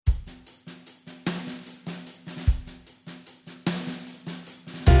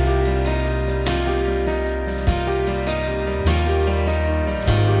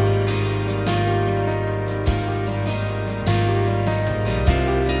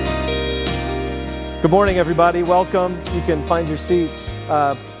Good morning, everybody. Welcome. You can find your seats.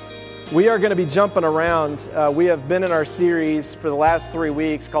 We are going to be jumping around. We have been in our series for the last 3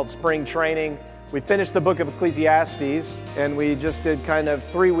 weeks called Spring Training. We finished the book of Ecclesiastes, and we just did kind of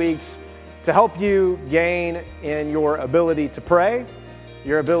 3 weeks to help you gain in your ability to pray,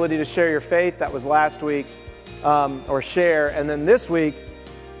 your ability to share your faith. That was last week, or share. And then this week,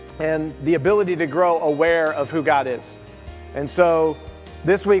 and the ability to grow aware of who God is. And so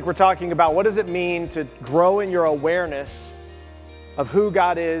this week we're talking about what does it mean to grow in your awareness of who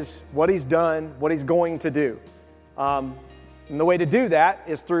God is, what He's done, what He's going to do. And the way to do that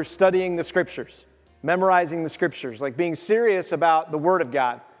is through studying the Scriptures, memorizing the Scriptures, like being serious about the Word of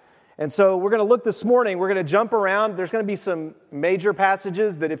God. And so we're going to look this morning, we're going to jump around. There's going to be some major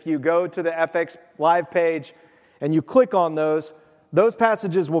passages that if you go to the FX Live page and you click on those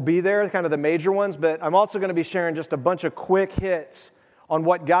passages will be there, kind of the major ones, but I'm also going to be sharing just a bunch of quick hits on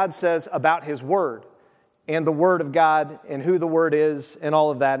what God says about His Word and the Word of God and who the Word is and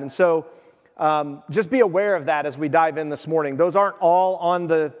all of that. And so just be aware of that as we dive in this morning. Those aren't all on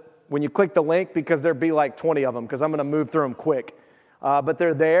when you click the link, because there'd be like 20 of them, because I'm going to move through them quick. But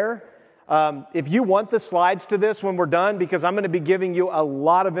they're there. If you want the slides to this when we're done, because I'm going to be giving you a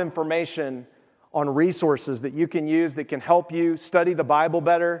lot of information on resources that you can use that can help you study the Bible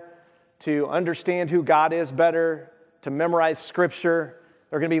better, to understand who God is better, to memorize Scripture.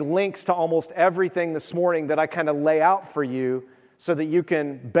 There are going to be links to almost everything this morning that I kind of lay out for you so that you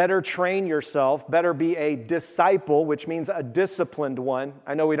can better train yourself, better be a disciple, which means a disciplined one.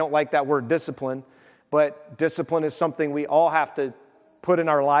 I know we don't like that word discipline, but discipline is something we all have to put in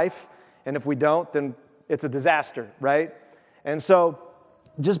our life. And if we don't, then it's a disaster, right? And so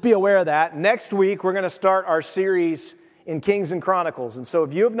just be aware of that. Next week, we're going to start our series in Kings and Chronicles. And so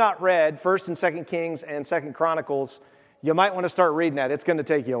if you have not read 1st and 2nd Kings and 2nd Chronicles, you might want to start reading that. It's going to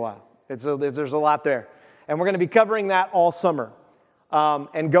take you a while. There's a lot there. And we're going to be covering that all summer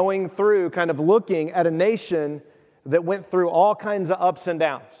and going through, kind of looking at a nation that went through all kinds of ups and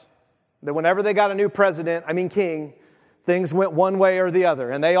downs. That whenever they got a new king, things went one way or the other.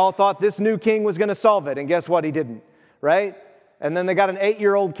 And they all thought this new king was going to solve it. And guess what? He didn't, right? And then they got an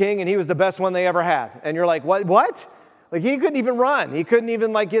 8-year-old king, and he was the best one they ever had. And you're like, what? Like, he couldn't even run. He couldn't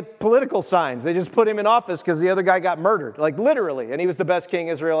even, get political signs. They just put him in office because the other guy got murdered, literally. And he was the best king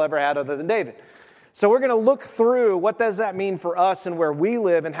Israel ever had other than David. So we're going to look through what does that mean for us and where we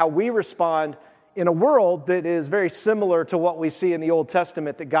live and how we respond in a world that is very similar to what we see in the Old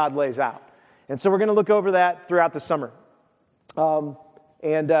Testament that God lays out. And so we're going to look over that throughout the summer. So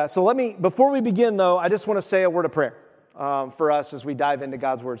before we begin, though, I just want to say a word of prayer for us as we dive into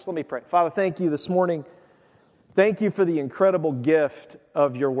God's Word. So let me pray. Father, thank you this morning. Thank you for the incredible gift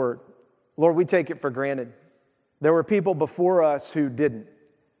of your Word. Lord, we take it for granted. There were people before us who didn't.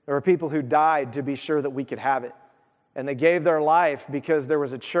 There were people who died to be sure that we could have it. And they gave their life because there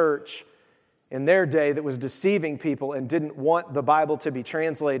was a church in their day that was deceiving people and didn't want the Bible to be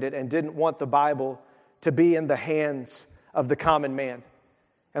translated and didn't want the Bible to be in the hands of the common man.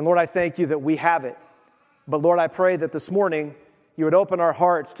 And Lord, I thank you that we have it. But Lord, I pray that this morning you would open our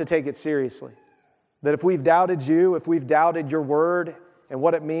hearts to take it seriously. That if we've doubted you, if we've doubted your word and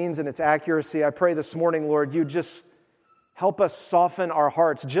what it means and its accuracy, I pray this morning, Lord, you just help us soften our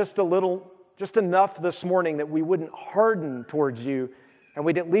hearts just a little, just enough this morning that we wouldn't harden towards you and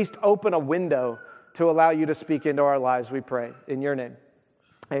we'd at least open a window to allow you to speak into our lives, we pray. In your name,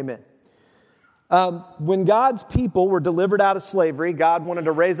 amen. When God's people were delivered out of slavery, God wanted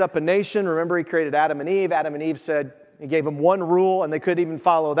to raise up a nation. Remember, He created Adam and Eve. Adam and Eve said, He gave them one rule and they couldn't even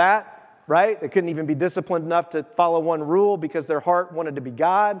follow that. Right? They couldn't even be disciplined enough to follow one rule because their heart wanted to be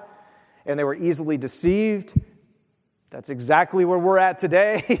God, and they were easily deceived. That's exactly where we're at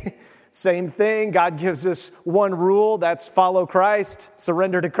today. Same thing. God gives us one rule. That's follow Christ,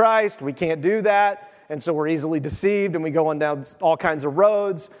 surrender to Christ. We can't do that, and so we're easily deceived, and we go on down all kinds of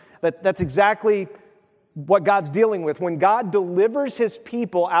roads. That's exactly what God's dealing with. When God delivers His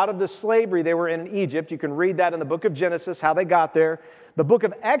people out of the slavery they were in Egypt, you can read that in the book of Genesis, how they got there. The book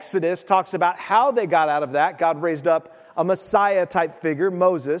of Exodus talks about how they got out of that. God raised up a Messiah-type figure,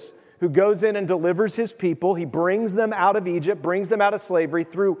 Moses, who goes in and delivers His people. He brings them out of Egypt, brings them out of slavery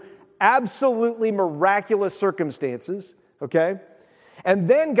through absolutely miraculous circumstances, okay? And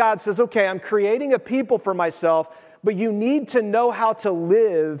then God says, okay, I'm creating a people for myself, but you need to know how to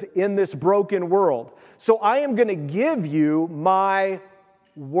live in this broken world. So I am going to give you my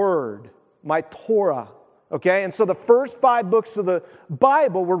word, my Torah, Okay, and so the first 5 books of the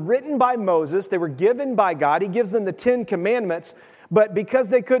Bible were written by Moses. They were given by God. He gives them the 10 Commandments. But because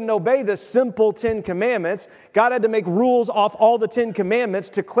they couldn't obey the simple 10 Commandments, God had to make rules off all the 10 Commandments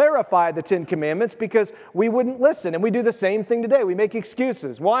to clarify the 10 Commandments because we wouldn't listen. And we do the same thing today. We make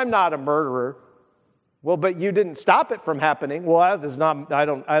excuses. Well, I'm not a murderer. Well, but you didn't stop it from happening. Well, that's not. I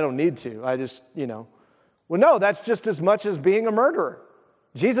don't need to. I just, Well, no, that's just as much as being a murderer.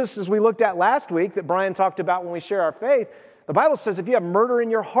 Jesus, as we looked at last week, that Brian talked about when we share our faith, the Bible says if you have murder in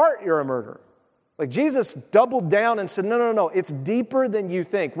your heart, you're a murderer. Like Jesus doubled down and said, no, it's deeper than you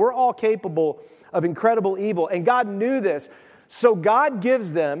think. We're all capable of incredible evil, and God knew this. So God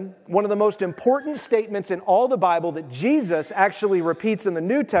gives them one of the most important statements in all the Bible that Jesus actually repeats in the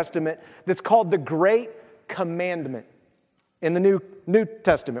New Testament that's called the Great Commandment in the New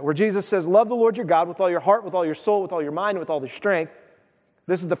Testament, where Jesus says, love the Lord your God with all your heart, with all your soul, with all your mind, with all your strength.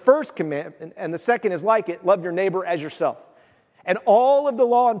 This is the first commandment, and the second is like it, love your neighbor as yourself. And all of the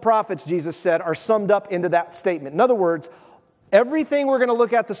law and prophets, Jesus said, are summed up into that statement. In other words, everything we're going to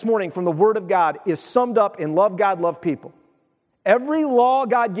look at this morning from the Word of God is summed up in love God, love people. Every law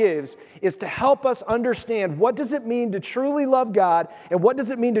God gives is to help us understand what does it mean to truly love God and what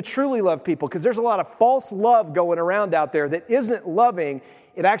does it mean to truly love people. Because there's a lot of false love going around out there that isn't loving.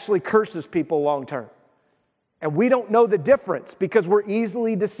 It actually curses people long term. And we don't know the difference because we're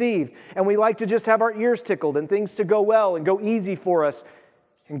easily deceived. And we like to just have our ears tickled and things to go well and go easy for us.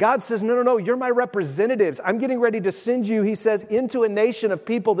 And God says, no, you're my representatives. I'm getting ready to send you, he says, into a nation of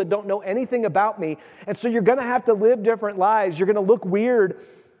people that don't know anything about me. And so you're going to have to live different lives. You're going to look weird.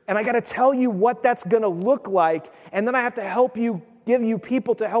 And I got to tell you what that's going to look like. And then I have to help you, give you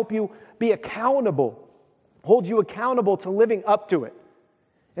people to help you be accountable, hold you accountable to living up to it.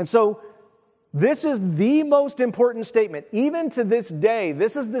 And so this is the most important statement. Even to this day,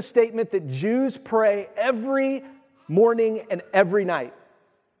 this is the statement that Jews pray every morning and every night.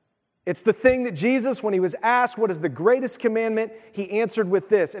 It's the thing that Jesus, when he was asked what is the greatest commandment, he answered with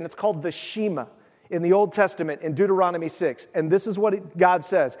this, and it's called the Shema in the Old Testament in Deuteronomy 6. And this is what God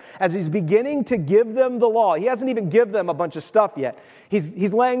says. As he's beginning to give them the law, he hasn't even given them a bunch of stuff yet.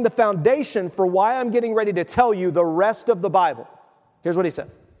 He's laying the foundation for why I'm getting ready to tell you the rest of the Bible. Here's what he says.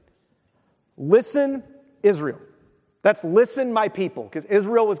 Listen, Israel. That's listen, my people, because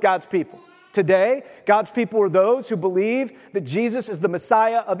Israel was God's people. Today, God's people are those who believe that Jesus is the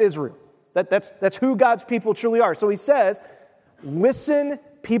Messiah of Israel. That's who God's people truly are. So he says, listen,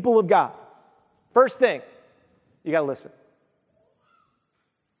 people of God. First thing, you got to listen.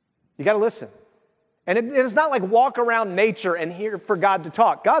 You got to listen. And it's not like walk around nature and hear for God to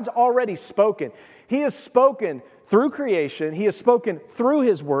talk. God's already spoken. He has spoken through creation. He has spoken through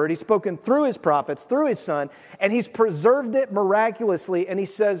His Word. He's spoken through His prophets, through His Son, and He's preserved it miraculously. And He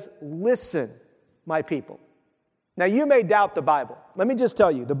says, listen, my people. Now, you may doubt the Bible. Let me just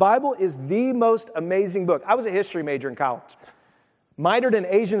tell you, the Bible is the most amazing book. I was a history major in college. Minored in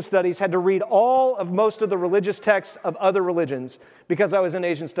Asian studies, had to read all of most of the religious texts of other religions because I was an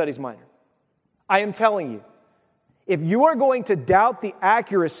Asian studies minor. I am telling you, if you are going to doubt the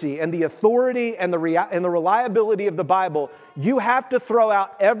accuracy and the authority and the reliability of the Bible, you have to throw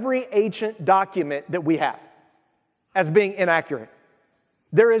out every ancient document that we have as being inaccurate.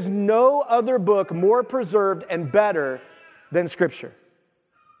 There is no other book more preserved and better than Scripture.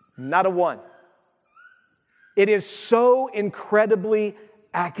 Not a one. It is so incredibly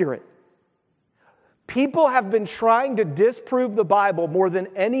accurate. People have been trying to disprove the Bible more than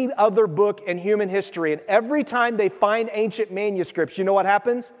any other book in human history. And every time they find ancient manuscripts, you know what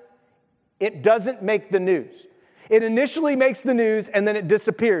happens? It doesn't make the news. It initially makes the news and then it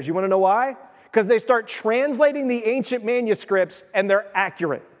disappears. You want to know why? Because they start translating the ancient manuscripts and they're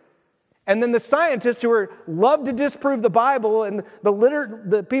accurate. And then the scientists who love to disprove the Bible and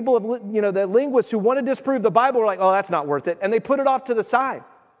the people of, the linguists who want to disprove the Bible are like, oh, that's not worth it. And they put it off to the side.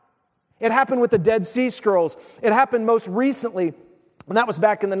 It happened with the Dead Sea Scrolls. It happened most recently, and that was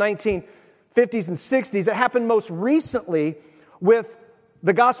back in the 1950s and 60s. It happened most recently with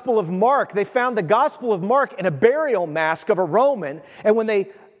the Gospel of Mark. They found the Gospel of Mark in a burial mask of a Roman, and when they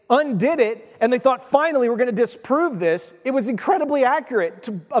undid it, and they thought, finally, we're going to disprove this, it was incredibly accurate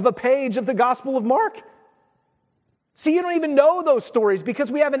of a page of the Gospel of Mark. See, you don't even know those stories because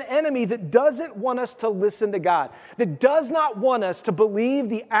we have an enemy that doesn't want us to listen to God, that does not want us to believe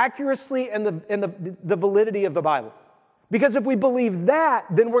the accuracy and the validity of the Bible. Because if we believe that,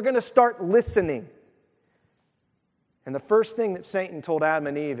 then we're going to start listening. And the first thing that Satan told Adam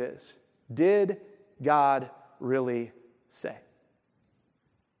and Eve is, did God really say?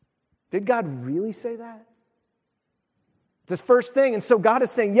 Did God really say that? It's his first thing. And so God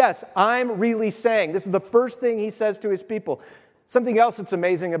is saying, yes, I'm really saying. This is the first thing he says to his people. Something else that's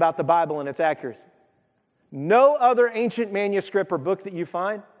amazing about the Bible and its accuracy. No other ancient manuscript or book that you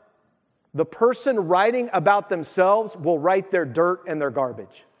find, the person writing about themselves will write their dirt and their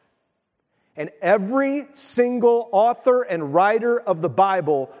garbage. And every single author and writer of the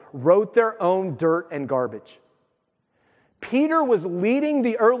Bible wrote their own dirt and garbage. Peter was leading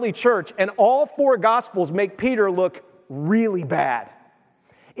the early church, and all four Gospels make Peter look really bad.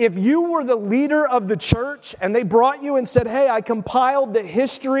 If you were the leader of the church and they brought you and said, hey, I compiled the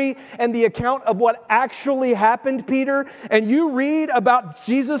history and the account of what actually happened, Peter, and you read about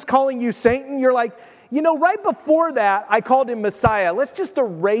Jesus calling you Satan, you're like, right before that, I called him Messiah. Let's just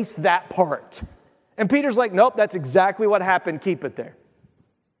erase that part. And Peter's like, nope, that's exactly what happened. Keep it there.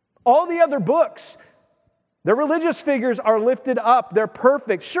 All the other books, the religious figures are lifted up. They're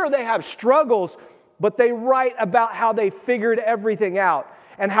perfect. Sure, they have struggles, but they write about how they figured everything out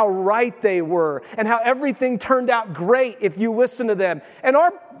and how right they were and how everything turned out great if you listen to them. And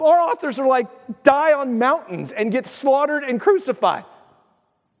our authors are like, die on mountains and get slaughtered and crucified.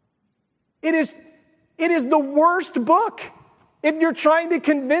 It is the worst book if you're trying to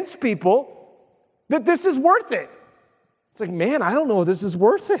convince people that this is worth it. It's like, man, I don't know if this is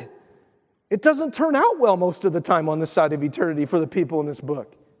worth it. It doesn't turn out well most of the time on this side of eternity for the people in this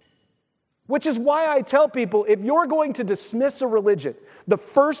book. Which is why I tell people, if you're going to dismiss a religion, the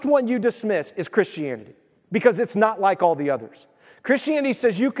first one you dismiss is Christianity, because it's not like all the others. Christianity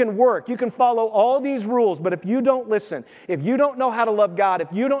says you can work, you can follow all these rules, but if you don't listen, if you don't know how to love God, if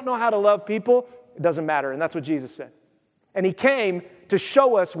you don't know how to love people, it doesn't matter. And that's what Jesus said. And he came to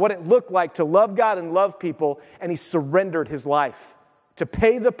show us what it looked like to love God and love people, and he surrendered his life to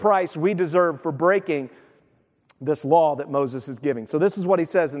pay the price we deserve for breaking this law that Moses is giving. So this is what he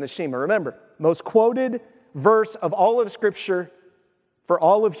says in the Shema. Remember, most quoted verse of all of Scripture for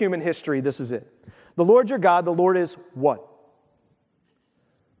all of human history, this is it. The Lord your God, the Lord is one.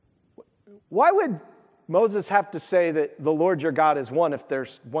 Why would Moses have to say that the Lord your God is one if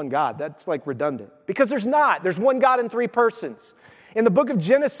there's one God? That's like redundant. Because there's not. There's one God in three persons. In the book of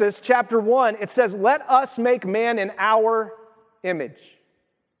Genesis, chapter 1, it says, let us make man in our image.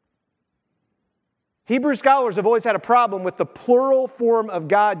 Hebrew scholars have always had a problem with the plural form of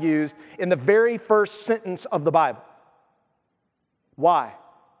God used in the very first sentence of the Bible. Why?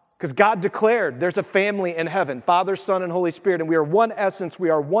 Because God declared there's a family in heaven, Father, Son, and Holy Spirit, and we are one essence, we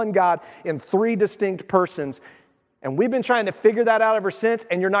are one God in three distinct persons. And we've been trying to figure that out ever since,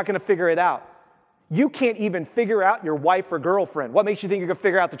 and you're not going to figure it out. You can't even figure out your wife or girlfriend. What makes you think you're going to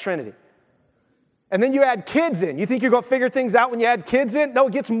figure out the Trinity? And then you add kids in. You think you're going to figure things out when you add kids in? No,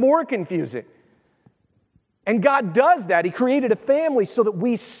 it gets more confusing. And God does that. He created a family so that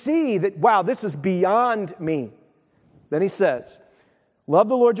we see that, wow, this is beyond me. Then he says, love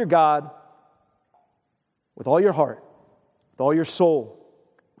the Lord your God with all your heart, with all your soul,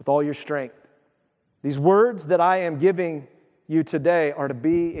 with all your strength. These words that I am giving you today are to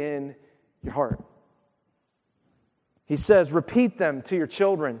be in your heart. He says, repeat them to your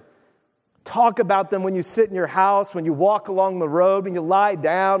children. Talk about them when you sit in your house, when you walk along the road, when you lie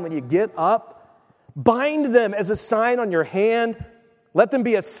down, when you get up. Bind them as a sign on your hand. Let them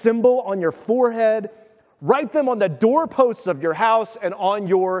be a symbol on your forehead. Write them on the doorposts of your house and on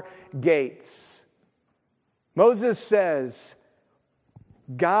your gates. Moses says,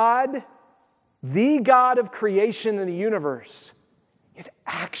 God, the God of creation and the universe, is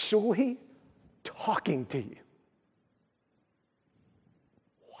actually talking to you.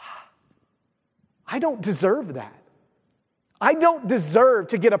 Wow. I don't deserve that. I don't deserve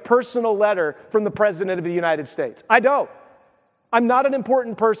to get a personal letter from the President of the United States. I don't. I'm not an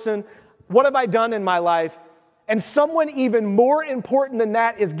important person. What have I done in my life? And someone even more important than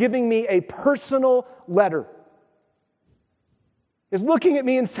that is giving me a personal letter. Is looking at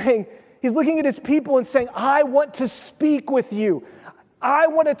me and saying, he's looking at his people and saying, I want to speak with you. I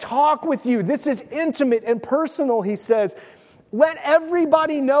want to talk with you. This is intimate and personal, he says. Let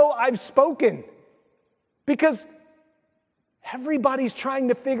everybody know I've spoken. Because everybody's trying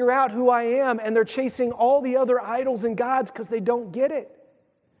to figure out who I am, and they're chasing all the other idols and gods because they don't get it.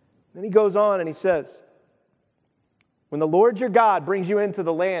 Then he goes on and he says, when the Lord your God brings you into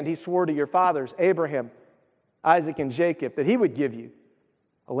the land he swore to your fathers, Abraham, Isaac, and Jacob, that he would give you,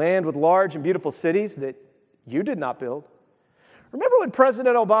 a land with large and beautiful cities that you did not build. Remember when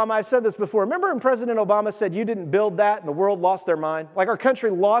President Obama, I said this before, remember when President Obama said you didn't build that and the world lost their mind? Like our country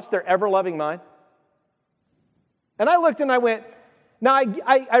lost their ever-loving mind? And I looked and I went, now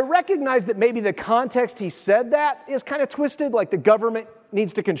I recognize that maybe the context he said that is kind of twisted, like the government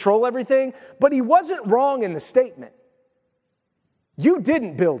needs to control everything, but he wasn't wrong in the statement. You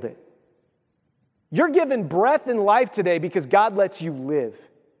didn't build it. You're given breath and life today because God lets you live.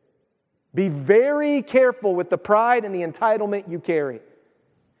 Be very careful with the pride and the entitlement you carry.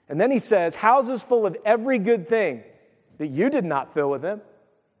 And then he says, houses full of every good thing that you did not fill with Him.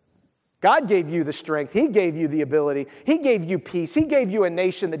 God gave you the strength. He gave you the ability. He gave you peace. He gave you a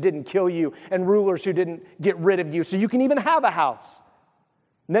nation that didn't kill you and rulers who didn't get rid of you so you can even have a house.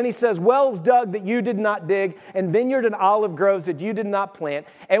 And then he says, wells dug that you did not dig, and vineyard and olive groves that you did not plant.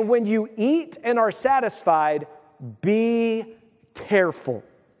 And when you eat and are satisfied, be careful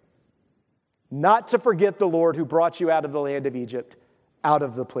not to forget the Lord who brought you out of the land of Egypt, out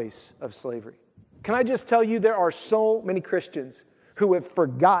of the place of slavery. Can I just tell you, there are so many Christians who have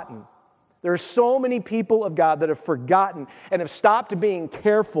forgotten. There are so many people of God that have forgotten and have stopped being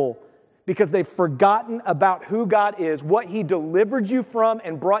careful because they've forgotten about who God is, what He delivered you from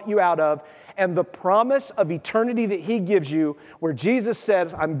and brought you out of, and the promise of eternity that He gives you, where Jesus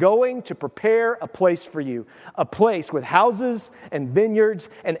said, I'm going to prepare a place for you, a place with houses and vineyards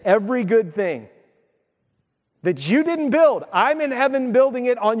and every good thing that you didn't build. I'm in heaven building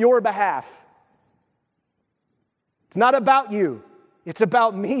it on your behalf. It's not about you. It's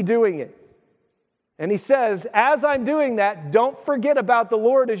about me doing it. And he says, as I'm doing that, don't forget about the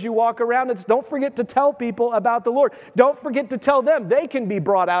Lord as you walk around. Don't forget to tell people about the Lord. Don't forget to tell them they can be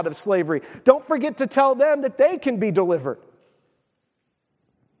brought out of slavery. Don't forget to tell them that they can be delivered.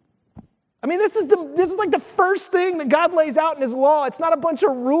 I mean, this is like the first thing that God lays out in His law. It's not a bunch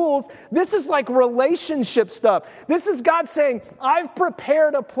of rules. This is like relationship stuff. This is God saying, I've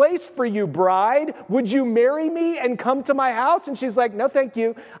prepared a place for you, bride. Would you marry me and come to my house? And she's like, no, thank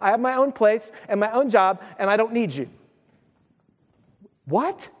you. I have my own place and my own job, and I don't need you.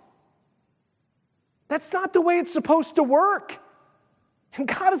 What? That's not the way it's supposed to work. And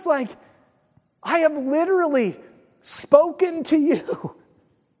God is like, I have literally spoken to you.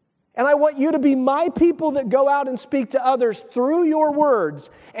 And I want you to be my people that go out and speak to others through your words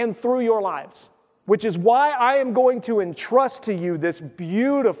and through your lives, which is why I am going to entrust to you this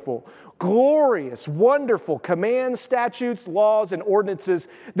beautiful, glorious, wonderful commands, statutes, laws, and ordinances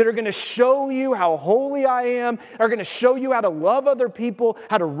that are going to show you how holy I am, are going to show you how to love other people,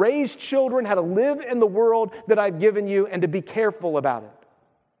 how to raise children, how to live in the world that I've given you, and to be careful about it.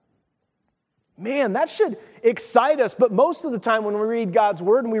 Man, that should excite us, but most of the time when we read God's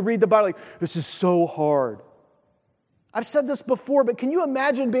Word and we read the Bible, like, this is so hard. I've said this before, but can you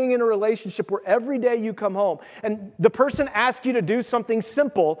imagine being in a relationship where every day you come home and the person asks you to do something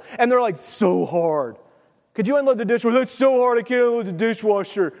simple and they're like, so hard. Could you unload the dishwasher? That's so hard, I can't unload the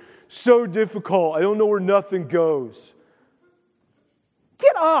dishwasher. So difficult, I don't know where nothing goes.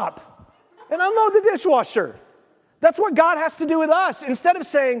 Get up and unload the dishwasher. That's what God has to do with us. Instead of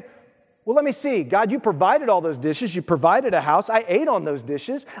saying, well, let me see. God, you provided all those dishes. You provided a house. I ate on those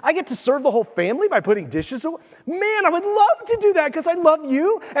dishes. I get to serve the whole family by putting dishes away. Man, I would love to do that because I love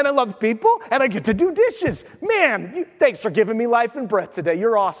you and I love people and I get to do dishes. Man, thanks for giving me life and breath today.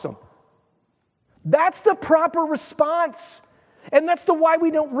 You're awesome. That's the proper response. And that's why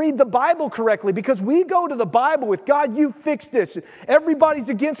we don't read the Bible correctly, because we go to the Bible with, God, you fix this. Everybody's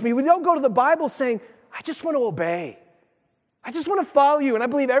against me. We don't go to the Bible saying, I just want to obey. I just want to follow you, and I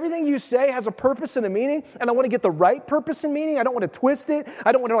believe everything you say has a purpose and a meaning, and I want to get the right purpose and meaning. I don't want to twist it.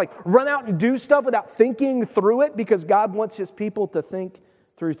 I don't want to run out and do stuff without thinking through it, because God wants His people to think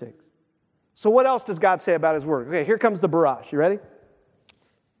through things. So what else does God say about His Word? Okay, here comes the barrage. You ready?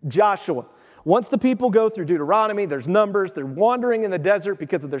 Joshua. Once the people go through Deuteronomy, there's Numbers, they're wandering in the desert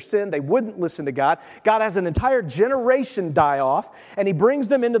because of their sin. They wouldn't listen to God. God has an entire generation die off, and He brings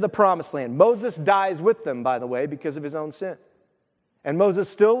them into the promised land. Moses dies with them, by the way, because of his own sin. And Moses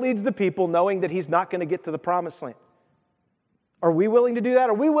still leads the people knowing that he's not going to get to the promised land. Are we willing to do that?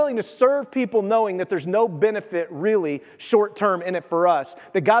 Are we willing to serve people knowing that there's no benefit really short-term in it for us,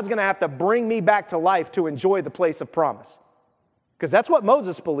 that God's going to have to bring me back to life to enjoy the place of promise? Because that's what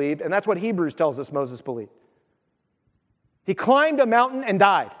Moses believed, and that's what Hebrews tells us Moses believed. He climbed a mountain and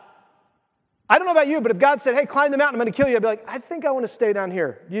died. I don't know about you, but if God said, hey, climb the mountain, I'm going to kill you, I'd be like, I think I want to stay down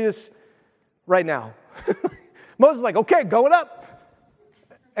here. You just, right now. Moses is like, okay, going up.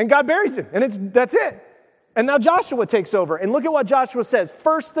 And God buries him, and that's it. And now Joshua takes over. And look at what Joshua says.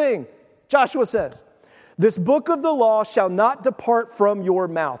 First thing, Joshua says, this book of the law shall not depart from your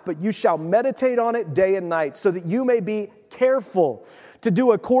mouth, but you shall meditate on it day and night, so that you may be careful to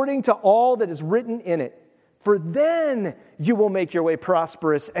do according to all that is written in it. For then you will make your way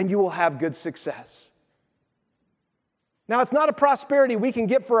prosperous, and you will have good success. Now, it's not a prosperity we can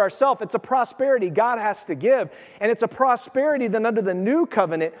get for ourselves. It's a prosperity God has to give. And it's a prosperity that under the new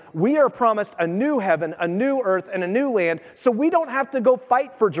covenant, we are promised a new heaven, a new earth, and a new land, so we don't have to go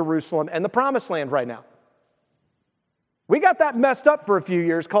fight for Jerusalem and the promised land right now. We got that messed up for a few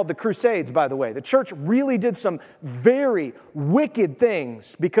years, called the Crusades, by the way. The church really did some very wicked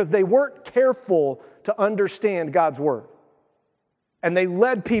things because they weren't careful to understand God's word. And they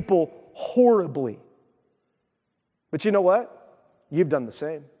led people horribly. But you know what? You've done the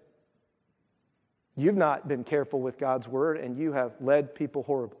same. You've not been careful with God's word, and you have led people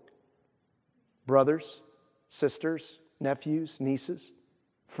horribly. Brothers, sisters, nephews, nieces,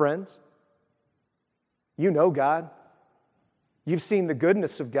 friends. You know God. You've seen the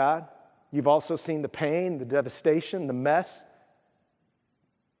goodness of God. You've also seen the pain, the devastation, the mess.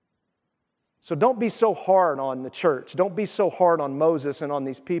 So don't be so hard on the church. Don't be so hard on Moses and on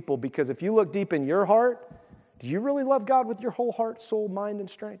these people, because if you look deep in your heart, do you really love God with your whole heart, soul, mind, and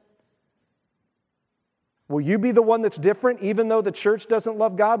strength? Will you be the one that's different even though the church doesn't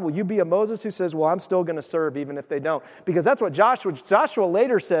love God? Will you be a Moses who says, well, I'm still going to serve even if they don't? Because that's what Joshua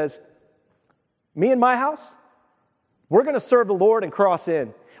later says, me and my house, we're going to serve the Lord and cross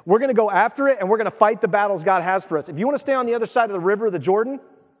in. We're going to go after it, and we're going to fight the battles God has for us. If you want to stay on the other side of the river, the Jordan,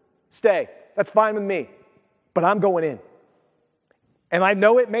 stay. That's fine with me. But I'm going in. And I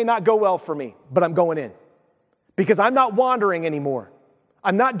know it may not go well for me, but I'm going in. Because I'm not wandering anymore.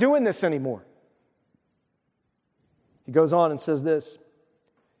 I'm not doing this anymore. He goes on and says this.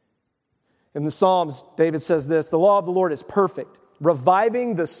 In the Psalms, David says this, the law of the Lord is perfect,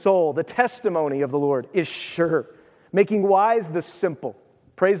 reviving the soul. The testimony of the Lord is sure, making wise the simple.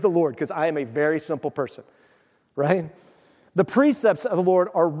 Praise the Lord, because I am a very simple person, right? The precepts of the Lord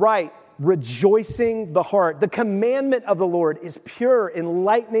are right, rejoicing the heart. The commandment of the Lord is pure,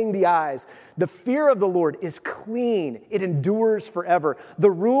 enlightening the eyes. The fear of the Lord is clean. It endures forever.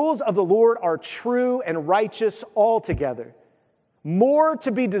 The rules of the Lord are true and righteous altogether. More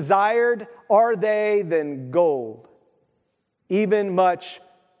to be desired are they than gold, even much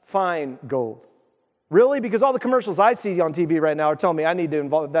fine gold. Really? Because all the commercials I see on TV right now are telling me I need to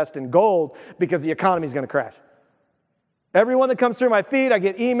invest in gold because the economy is going to crash. Everyone that comes through my feed, I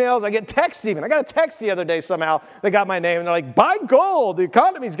get emails, I get texts even. I got a text the other day somehow. They got my name, and they're like, buy gold. The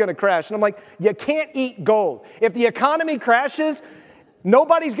economy's going to crash. And I'm like, you can't eat gold. If the economy crashes,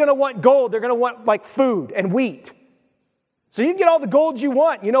 nobody's going to want gold. They're going to want like food and wheat. So you can get all the gold you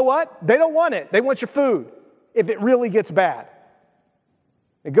want. You know what? They don't want it. They want your food if it really gets bad.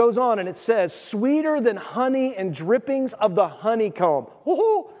 It goes on and it says, sweeter than honey and drippings of the honeycomb.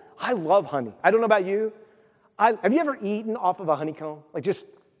 Oh, I love honey. I don't know about you. Have you ever eaten off of a honeycomb? Like just,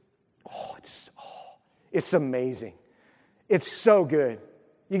 it's amazing. It's so good.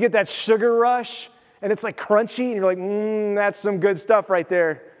 You get that sugar rush, and it's like crunchy, and you're like, that's some good stuff right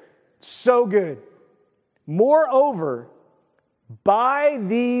there. So good. Moreover, by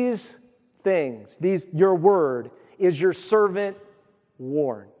these things, your word, is your servant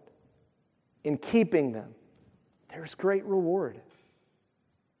warned. In keeping them, there's great reward.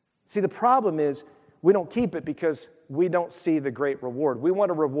 See, the problem is, we don't keep it because we don't see the great reward. We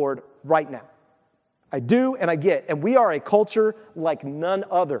want a reward right now. I do and I get. And we are a culture like none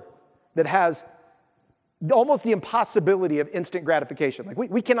other that has almost the impossibility of instant gratification. Like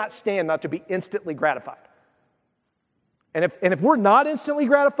we cannot stand not to be instantly gratified. And if we're not instantly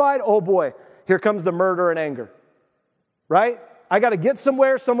gratified, oh boy, here comes the murder and anger. Right? I got to get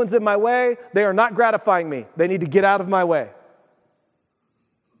somewhere. Someone's in my way. They are not gratifying me. They need to get out of my way.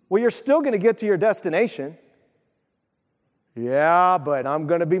 Well, you're still going to get to your destination. Yeah, but I'm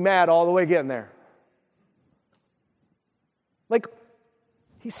going to be mad all the way getting there. Like,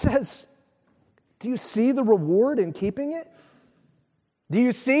 he says, do you see the reward in keeping it? Do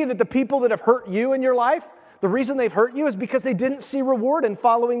you see that the people that have hurt you in your life, the reason they've hurt you is because they didn't see reward in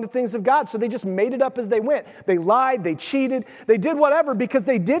following the things of God, so they just made it up as they went. They lied, they cheated, they did whatever because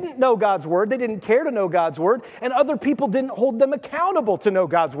they didn't know God's word, they didn't care to know God's word, and other people didn't hold them accountable to know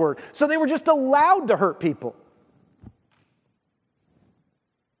God's word, so they were just allowed to hurt people.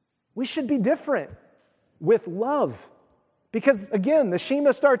 We should be different with love because, again, the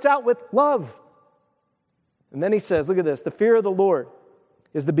Shema starts out with love. And then he says, look at this, the fear of the Lord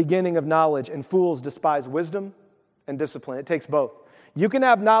is the beginning of knowledge, and fools despise wisdom and discipline. It takes both. You can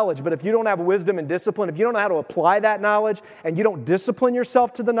have knowledge, but if you don't have wisdom and discipline, if you don't know how to apply that knowledge and you don't discipline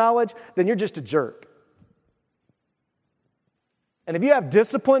yourself to the knowledge, then you're just a jerk. And if you have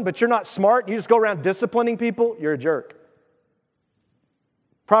discipline, but you're not smart, you just go around disciplining people, you're a jerk.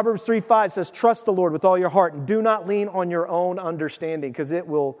 Proverbs 3:5 says, trust the Lord with all your heart and do not lean on your own understanding because it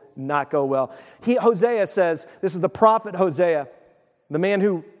will not go well. Hosea says, this is the prophet Hosea, the man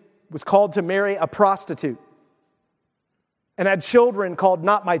who was called to marry a prostitute and had children called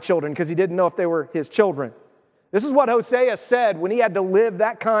not my children because he didn't know if they were his children. This is what Hosea said when he had to live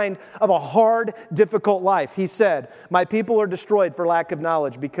that kind of a hard, difficult life. He said, my people are destroyed for lack of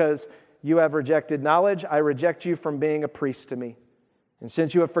knowledge because you have rejected knowledge. I reject you from being a priest to me. And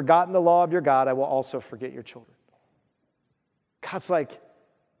since you have forgotten the law of your God, I will also forget your children. God's like,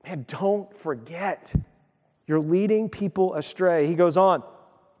 man, don't forget. You're leading people astray. He goes on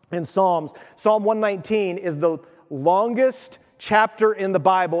in Psalms. Psalm 119 is the longest chapter in the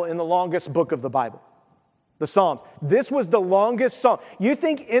Bible, in the longest book of the Bible. The Psalms. This was the longest song. You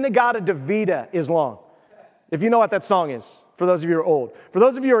think Inagata Davida is long. If you know what that song is, for those of you who are old. For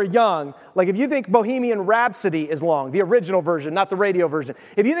those of you who are young, like if you think Bohemian Rhapsody is long, the original version, not the radio version.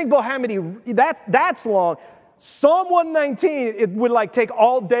 If you think Bohemian, that's long, Psalm 119, it would like take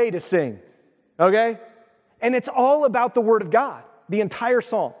all day to sing. Okay? And it's all about the Word of God, the entire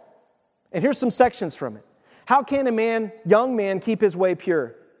psalm. And here's some sections from it. How can a young man keep his way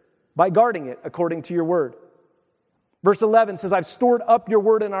pure? By guarding it according to your word. Verse 11 says, I've stored up your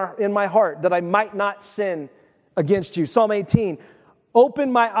word in my heart that I might not sin against you. Psalm 18,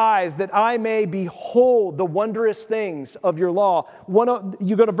 open my eyes that I may behold the wondrous things of your law.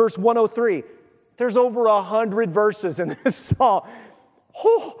 You go to verse 103. There's over 100 verses in this psalm.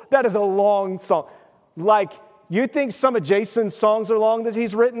 Oh, that is a long song. Like, you think some of Jason's songs are long that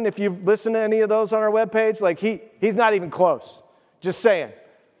he's written? If you've listened to any of those on our webpage, like he's not even close. Just saying.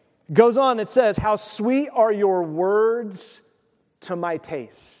 Goes on, it says, how sweet are your words to my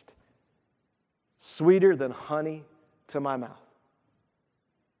taste, sweeter than honey to my mouth.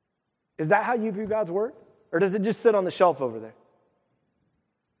 Is that how you view God's word? Or does it just sit on the shelf over there?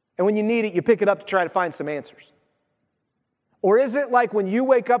 And when you need it, you pick it up to try to find some answers. Or is it like when you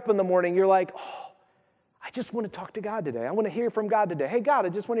wake up in the morning, you're like, oh, I just want to talk to God today. I want to hear from God today. Hey, God, I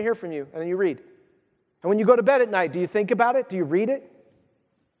just want to hear from you. And then you read. And when you go to bed at night, do you think about it? Do you read it?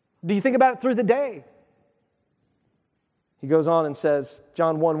 Do you think about it through the day? He goes on and says,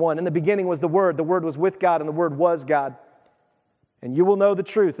 John 1:1, in the beginning was the Word was with God, and the Word was God. And you will know the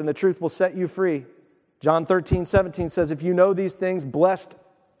truth, and the truth will set you free. John 13:17 says, if you know these things, blessed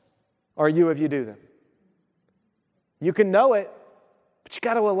are you if you do them. You can know it, but you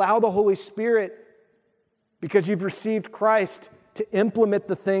got to allow the Holy Spirit, because you've received Christ, to implement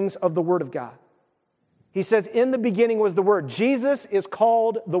the things of the Word of God. He says, in the beginning was the Word. Jesus is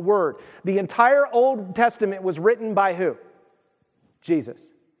called the Word. The entire Old Testament was written by who?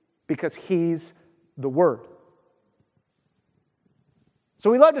 Jesus. Because He's the Word.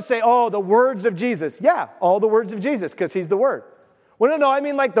 So we love to say, oh, the words of Jesus. Yeah, all the words of Jesus, because He's the Word. Well, no, I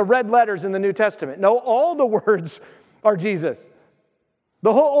mean like the red letters in the New Testament. No, all the words are Jesus.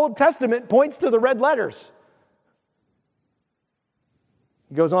 The whole Old Testament points to the red letters.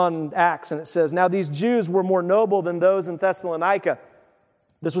 He goes on in Acts and it says, now these Jews were more noble than those in Thessalonica.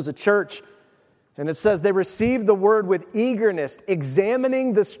 This was a church. And it says they received the word with eagerness,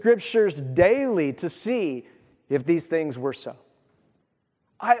 examining the scriptures daily to see if these things were so.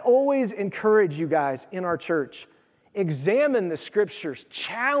 I always encourage you guys in our church, examine the scriptures,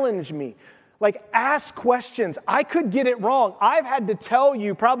 challenge me. Like, ask questions. I could get it wrong. I've had to tell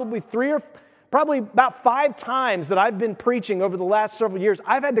you probably about 5 times that I've been preaching over the last several years,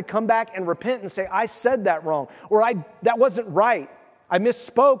 I've had to come back and repent and say, I said that wrong, or that wasn't right. I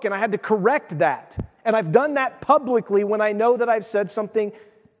misspoke and I had to correct that. And I've done that publicly when I know that I've said something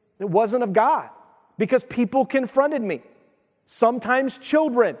that wasn't of God, because people confronted me. Sometimes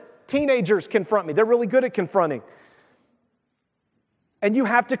children, teenagers confront me. They're really good at confronting. And you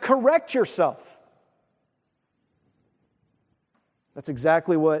have to correct yourself. That's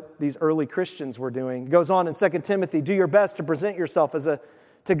exactly what these early Christians were doing. It goes on in 2 Timothy, do your best to present yourself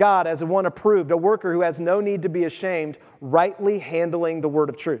to God as one approved, a worker who has no need to be ashamed, rightly handling the word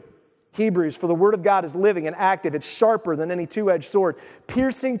of truth. Hebrews, for the word of God is living and active. It's sharper than any two-edged sword,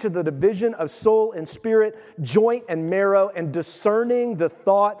 piercing to the division of soul and spirit, joint and marrow, and discerning the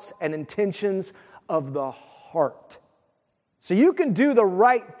thoughts and intentions of the heart. So you can do the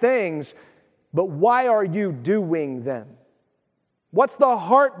right things, but why are you doing them? What's the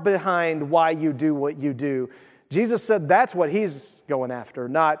heart behind why you do what you do? Jesus said that's what He's going after,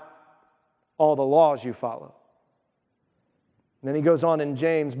 not all the laws you follow. And then He goes on in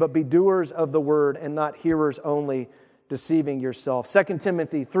James, but be doers of the word and not hearers only, deceiving yourself. 2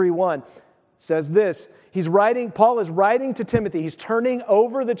 Timothy 3:1 says this. Paul is writing to Timothy. He's turning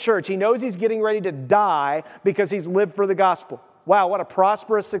over the church. He knows he's getting ready to die because he's lived for the gospel. wow, what a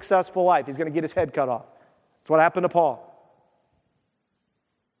prosperous, successful life. He's going to get his head cut off. That's what happened to Paul.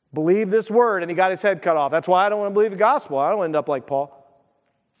 Believe this word, and he got his head cut off. That's why I don't want to believe the gospel. I don't end up like Paul.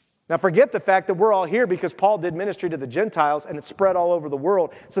 Now forget the fact that we're all here because Paul did ministry to the Gentiles and it spread all over the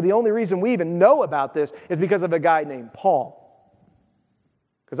world. So the only reason we even know about this is because of a guy named Paul.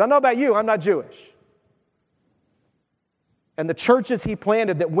 Because I know about you, I'm not Jewish. And the churches he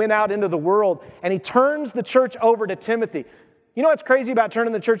planted that went out into the world, and he turns the church over to Timothy. You know what's crazy about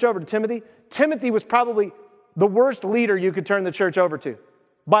turning the church over to Timothy? Timothy was probably the worst leader you could turn the church over to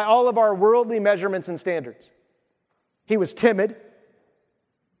by all of our worldly measurements and standards. He was timid.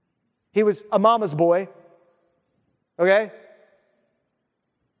 He was a mama's boy. Okay?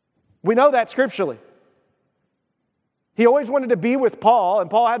 We know that scripturally. He always wanted to be with Paul, and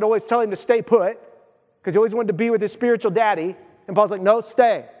Paul had to always tell him to stay put because he always wanted to be with his spiritual daddy. And Paul's like, no,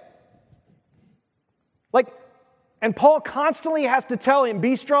 stay. And Paul constantly has to tell him,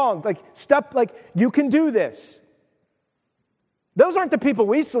 be strong. You can do this. Those aren't the people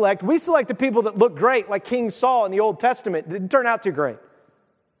we select. We select the people that look great, like King Saul in the Old Testament. It didn't turn out too great.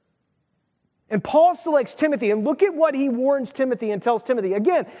 And Paul selects Timothy, and look at what he warns Timothy and tells Timothy.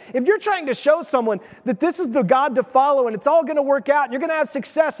 Again, if you're trying to show someone that this is the God to follow and it's all going to work out, and you're going to have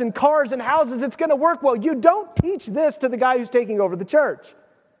success in cars and houses, it's going to work well, you don't teach this to the guy who's taking over the church.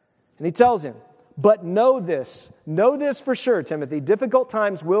 And he tells him, but know this for sure, Timothy, difficult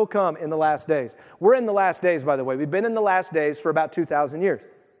times will come in the last days. We're in the last days, by the way. We've been in the last days for about 2,000 years.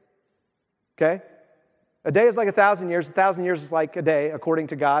 Okay? A day is like 1,000 years. 1,000 years is like a day, according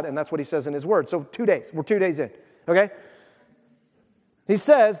to God, and that's what he says in his word. So 2 days. We're 2 days in. Okay? He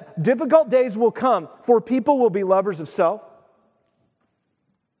says, difficult days will come, for people will be lovers of self.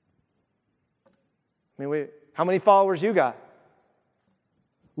 How many followers you got?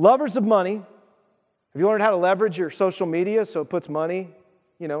 Lovers of money. Have you learned how to leverage your social media so it puts money,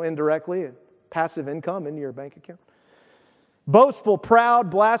 indirectly and passive income into your bank account? Boastful,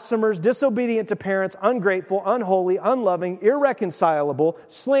 proud, blasphemers, disobedient to parents, ungrateful, unholy, unloving, irreconcilable,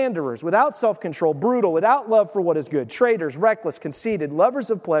 slanderers, without self-control, brutal, without love for what is good, traitors, reckless, conceited,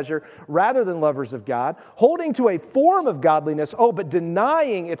 lovers of pleasure rather than lovers of God, holding to a form of godliness, but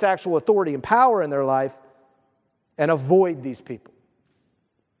denying its actual authority and power in their life, and avoid these people.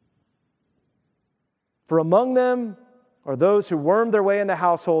 For among them are those who worm their way into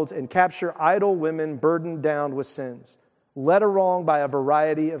households and capture idle women burdened down with sins, led along by a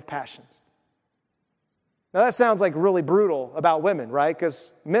variety of passions. Now that sounds like really brutal about women, right?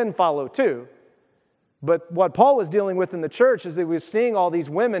 Because men follow too. But what Paul was dealing with in the church is that he was seeing all these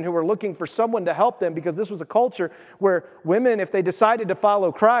women who were looking for someone to help them, because this was a culture where women, if they decided to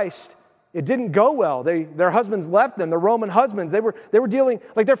follow Christ, it didn't go well. Their husbands left them, the Roman husbands. They were dealing,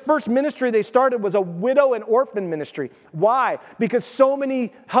 their first ministry they started was a widow and orphan ministry. Why? Because so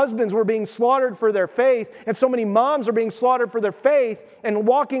many husbands were being slaughtered for their faith, and so many moms are being slaughtered for their faith, and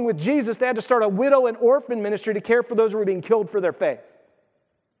walking with Jesus, they had to start a widow and orphan ministry to care for those who were being killed for their faith.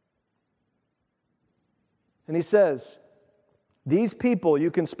 And he says, these people,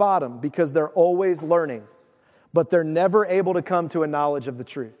 you can spot them because they're always learning, but they're never able to come to a knowledge of the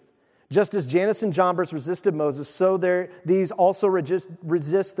truth. Just as Jannes and Jambres resisted Moses, so these also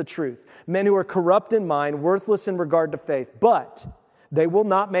resist the truth. Men who are corrupt in mind, worthless in regard to faith, but they will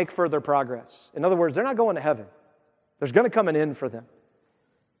not make further progress. In other words, they're not going to heaven. There's going to come an end for them.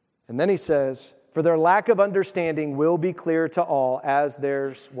 And then he says, for their lack of understanding will be clear to all, as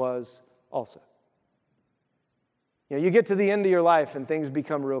theirs was also. You get to the end of your life and things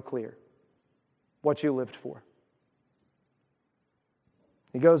become real clear. What you lived for.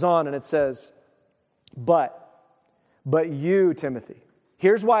 He goes on and it says, but you, Timothy,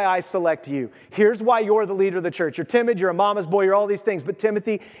 here's why I select you. Here's why you're the leader of the church. You're timid, you're a mama's boy, you're all these things. But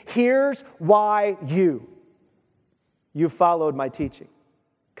Timothy, here's why you followed my teaching.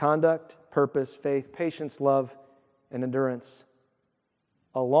 Conduct, purpose, faith, patience, love, and endurance,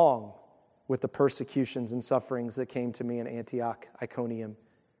 along with the persecutions and sufferings that came to me in Antioch, Iconium,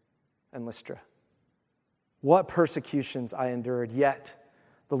 and Lystra. What persecutions I endured, yet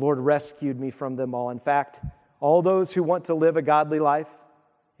the Lord rescued me from them all. In fact, all those who want to live a godly life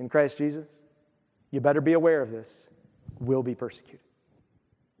in Christ Jesus, you better be aware of this, will be persecuted.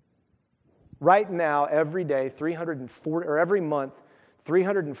 Right now, every day, 340, or every month,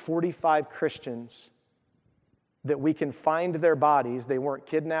 345 Christians that we can find their bodies, they weren't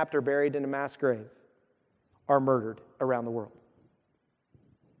kidnapped or buried in a mass grave, are murdered around the world.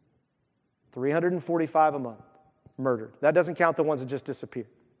 345 a month, murdered. That doesn't count the ones that just disappear.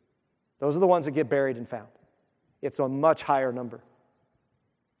 Those are the ones that get buried and found. It's a much higher number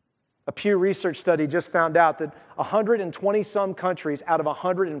A Pew Research study just found out that 120-some countries out of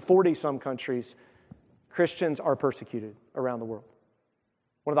 140-some countries, Christians are persecuted around the world.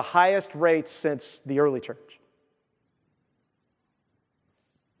 One of the highest rates since the early church.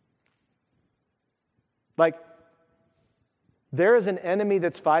 Like, there is an enemy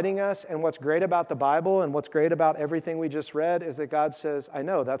that's fighting us, and what's great about the Bible and what's great about everything we just read is that God says, I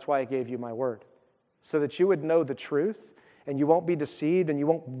know, that's why I gave you my word, so that you would know the truth, and you won't be deceived, and you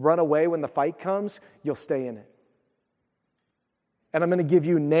won't run away when the fight comes. You'll stay in it. And I'm going to give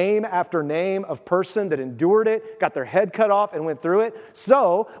you name after name of person that endured it, got their head cut off, and went through it.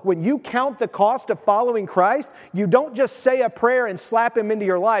 So when you count the cost of following Christ, you don't just say a prayer and slap him into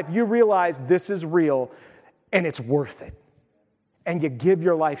your life. You realize this is real, and it's worth it. And you give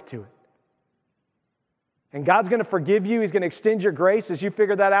your life to it. And God's going to forgive you. He's going to extend your grace as you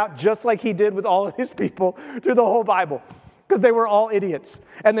figure that out, just like he did with all of his people through the whole Bible. Because they were all idiots.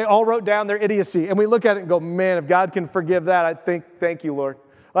 And they all wrote down their idiocy. And we look at it and go, man, if God can forgive that, I think, thank you, Lord.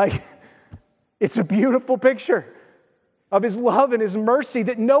 Like, it's a beautiful picture of his love and his mercy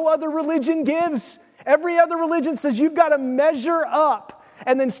that no other religion gives. Every other religion says you've got to measure up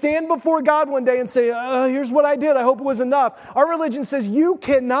and then stand before God one day and say, here's what I did. I hope it was enough. Our religion says you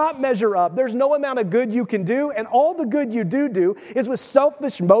cannot measure up. There's no amount of good you can do, and all the good you do is with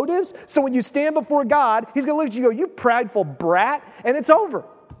selfish motives. So when you stand before God, he's going to look at you and go, you prideful brat, and it's over.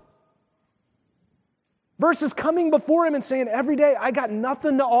 Versus coming before him and saying, every day, I got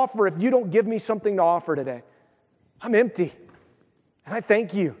nothing to offer if you don't give me something to offer today. I'm empty, and I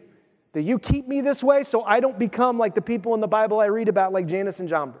thank you that you keep me this way so I don't become like the people in the Bible I read about, like Jannes and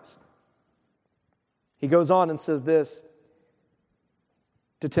Jambres. He goes on and says this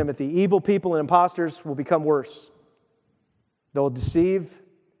to Timothy, evil people and imposters will become worse. They'll deceiving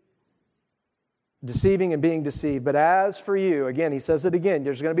and being deceived. But as for you, again, he says it again,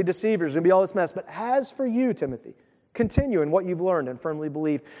 there's going to be deceivers, there's going to be all this mess. But as for you, Timothy, continue in what you've learned and firmly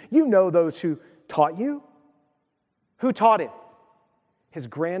believe. You know those who taught you. Who taught him? His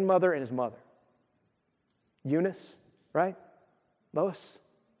grandmother and his mother. Eunice, right? Lois.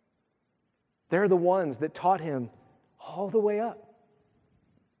 They're the ones that taught him all the way up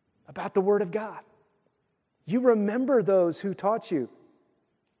about the Word of God. You remember those who taught you.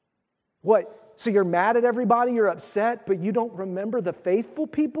 What? So you're mad at everybody, you're upset, but you don't remember the faithful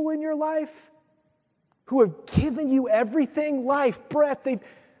people in your life who have given you everything, life, breath,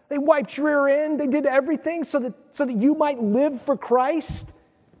 They wiped your rear end. They did everything so that you might live for Christ.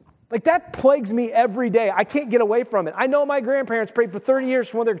 Like, that plagues me every day. I can't get away from it. I know my grandparents prayed for 30 years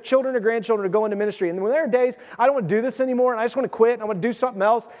for one of their children or grandchildren to go into ministry. And when there are days, I don't want to do this anymore, and I just want to quit, and I want to do something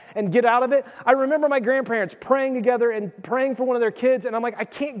else and get out of it. I remember my grandparents praying together and praying for one of their kids, and I'm like, I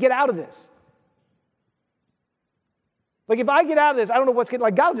can't get out of this. Like, if I get out of this, I don't know what's going to,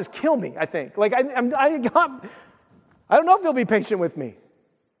 like, God will just kill me, I think. Like, I don't know if he'll be patient with me.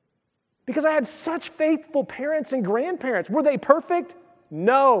 Because I had such faithful parents and grandparents. Were they perfect?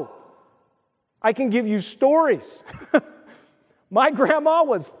 No. I can give you stories. My grandma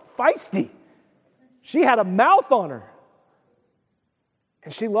was feisty. She had a mouth on her.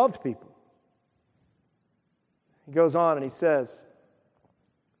 And she loved people. He goes on and he says,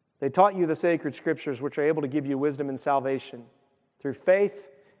 they taught you the sacred scriptures which are able to give you wisdom and salvation through faith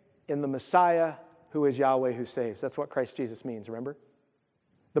in the Messiah who is Yahweh who saves. That's what Christ Jesus means, remember?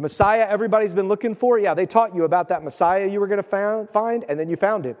 The Messiah everybody's been looking for, yeah, they taught you about that Messiah you were going to find, and then you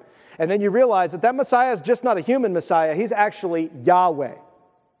found him. And then you realize that Messiah is just not a human Messiah. He's actually Yahweh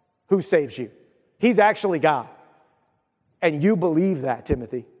who saves you. He's actually God. And you believe that,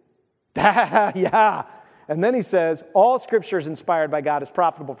 Timothy. Yeah. And then he says, all Scripture is inspired by God, is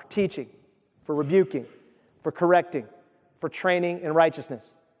profitable for teaching, for rebuking, for correcting, for training in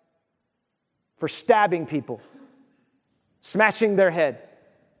righteousness, for stabbing people, smashing their head.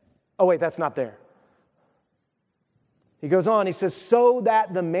 Oh, wait, that's not there. He goes on, he says, so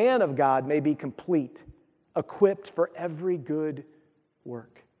that the man of God may be complete, equipped for every good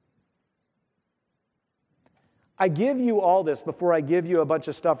work. I give you all this before I give you a bunch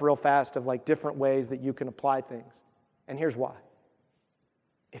of stuff real fast of like different ways that you can apply things. And here's why.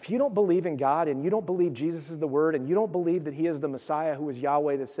 If you don't believe in God and you don't believe Jesus is the Word and you don't believe that He is the Messiah who is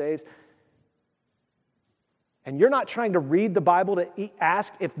Yahweh that saves, and you're not trying to read the Bible to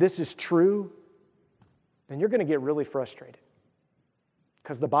ask if this is true, then you're going to get really frustrated.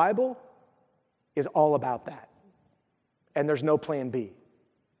 Because the Bible is all about that. And there's no plan B.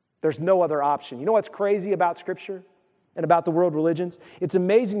 There's no other option. You know what's crazy about Scripture and about the world religions? It's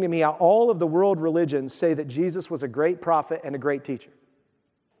amazing to me how all of the world religions say that Jesus was a great prophet and a great teacher.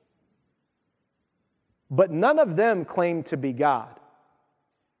 But none of them claim to be God.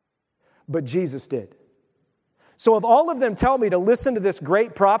 but Jesus did. So if all of them tell me to listen to this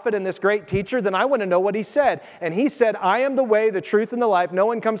great prophet and this great teacher, then I want to know what he said. And he said, I am the way, the truth, and the life. No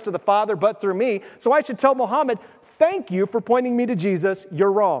one comes to the Father but through me. So I should tell Muhammad, thank you for pointing me to Jesus.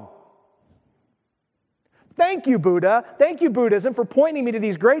 You're wrong. Thank you, Buddha. Thank you, Buddhism, for pointing me to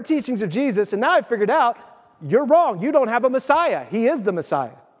these great teachings of Jesus. And now I figured out, you're wrong. You don't have a Messiah. He is the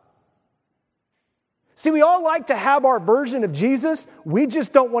Messiah. See, we all like to have our version of Jesus. We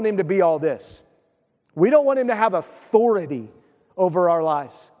just don't want him to be all this. We don't want him to have authority over our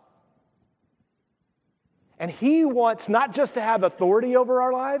lives. And he wants not just to have authority over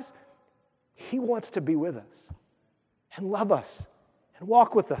our lives, he wants to be with us and love us and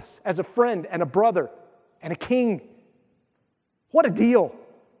walk with us as a friend and a brother and a king. What a deal.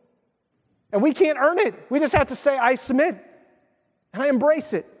 And we can't earn it. We just have to say, I submit and I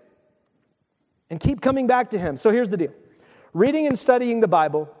embrace it and keep coming back to him. So here's the deal. Reading and studying the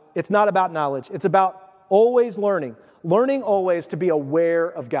Bible, it's not about knowledge. It's about always learning. Learning always to be aware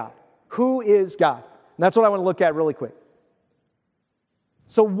of God. Who is God? And that's what I want to look at really quick.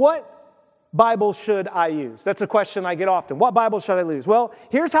 So what Bible should I use? That's a question I get often. What Bible should I use? Well,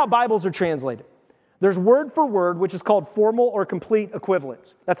 here's how Bibles are translated. There's word for word, which is called formal or complete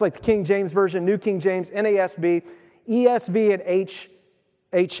equivalence. That's like the King James Version, New King James, NASB, ESV, and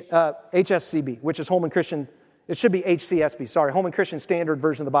HSCB, which is Holman Christian. It should be HCSB, sorry, Holman Christian Standard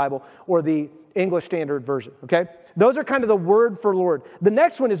Version of the Bible, or the English Standard Version, okay? Those are kind of the word for word. The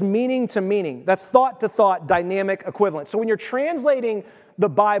next one is meaning to meaning. That's thought to thought, dynamic equivalent. So when you're translating the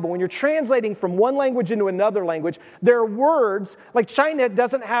Bible, when you're translating from one language into another language, there are words, like Mandarin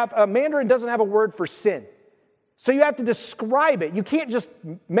doesn't have a word for sin. So you have to describe it. You can't just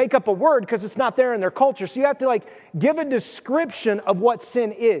make up a word because it's not there in their culture. So you have to give a description of what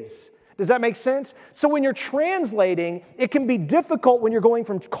sin is. Does that make sense? So when you're translating, it can be difficult when you're going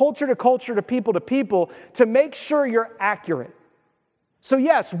from culture to culture to people to make sure you're accurate. So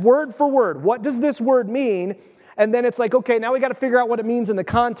yes, word for word. What does this word mean? And then it's like, okay, now we got to figure out what it means in the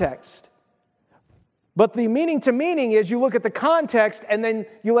context. But the meaning to meaning is you look at the context and then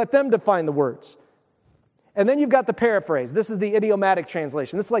you let them define the words. And then you've got the paraphrase. This is the idiomatic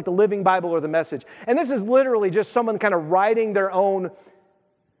translation. This is like the Living Bible or the Message. And this is literally just someone kind of writing their own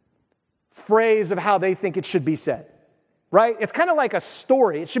phrase of how they think it should be said, right? It's kind of like a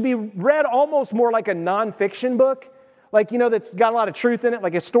story. It should be read almost more like a nonfiction book, that's got a lot of truth in it,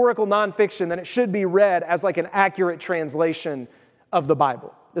 like historical nonfiction, than it should be read as like an accurate translation of the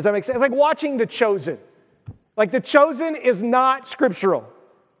Bible. Does that make sense? It's like watching The Chosen. Like The Chosen is not scriptural.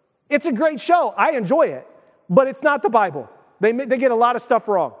 It's a great show. I enjoy it, but it's not the Bible. They get a lot of stuff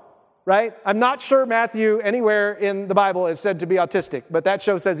wrong, right? I'm not sure Matthew anywhere in the Bible is said to be autistic, but that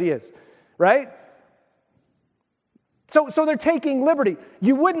show says he is. Right? So they're taking liberty.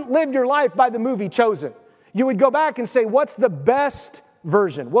 You wouldn't live your life by the movie Chosen. You would go back and say, what's the best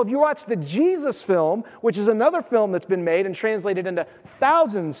version? Well, if you watch the Jesus film, which is another film that's been made and translated into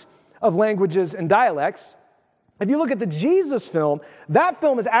thousands of languages and dialects, if you look at the Jesus film, that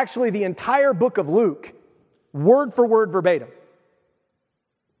film is actually the entire book of Luke, word for word, verbatim.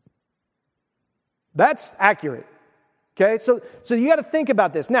 That's accurate. Okay, so you got to think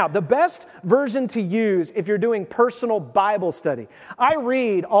about this. Now, the best version to use if you're doing personal Bible study, I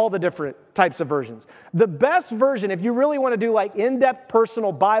read all the different types of versions. The best version, if you really want to do in-depth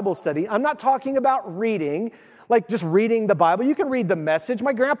personal Bible study, I'm not talking about reading, just reading the Bible. You can read the Message.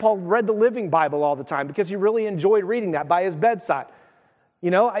 My grandpa read the Living Bible all the time because he really enjoyed reading that by his bedside.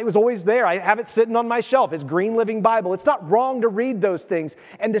 It was always there. I have it sitting on my shelf. It's Green Living Bible. It's not wrong to read those things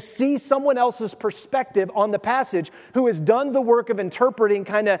and to see someone else's perspective on the passage who has done the work of interpreting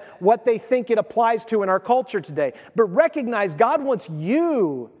kind of what they think it applies to in our culture today. But recognize God wants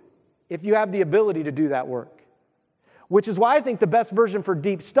you, if you have the ability to do that work. Which is why I think the best version for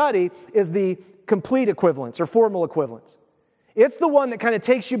deep study is the complete equivalence or formal equivalence. It's the one that kind of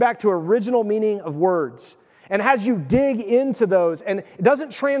takes you back to original meaning of words and has you dig into those, and it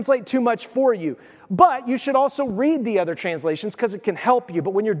doesn't translate too much for you. But you should also read the other translations because it can help you.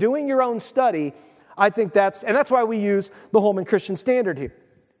 But when you're doing your own study, I think that's why we use the Holman Christian Standard here.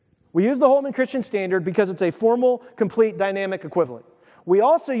 We use the Holman Christian Standard because it's a formal, complete, dynamic equivalent. We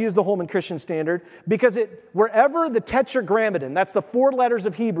also use the Holman Christian Standard because wherever the tetragrammaton, that's the 4 letters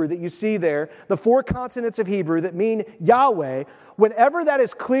of Hebrew that you see there, the 4 consonants of Hebrew that mean Yahweh, whenever that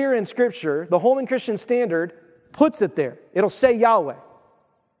is clear in Scripture, the Holman Christian Standard puts it there. It'll say Yahweh.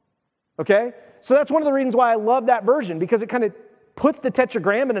 Okay? So that's one of the reasons why I love that version, because it kind of puts the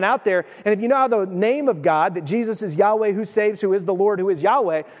tetragrammaton out there. And if you know how the name of God, that Jesus is Yahweh who saves, who is the Lord, who is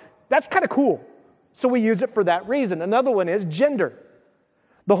Yahweh, that's kind of cool. So we use it for that reason. Another one is gender.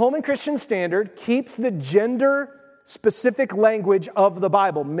 The Holman Christian Standard keeps the gender-specific language of the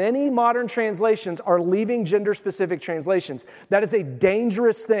Bible. Many modern translations are leaving gender-specific translations. That is a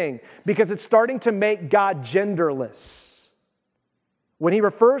dangerous thing because it's starting to make God genderless when he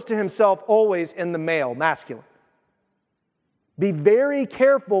refers to himself always in the male, masculine. Be very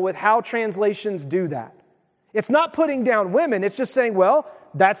careful with how translations do that. It's not putting down women. It's just saying, well,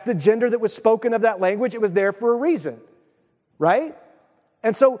 that's the gender that was spoken of that language. It was there for a reason, right?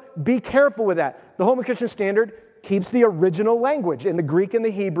 And so be careful with that. The Holman Christian Standard keeps the original language in the Greek and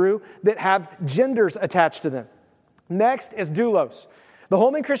the Hebrew that have genders attached to them. Next is doulos. The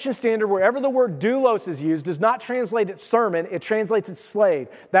Holman Christian Standard, wherever the word doulos is used, does not translate it sermon, it translates it slave.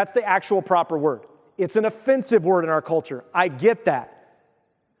 That's the actual proper word. It's an offensive word in our culture. I get that.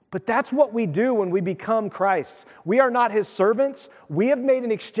 But that's what we do when we become Christ's. We are not his servants. We have made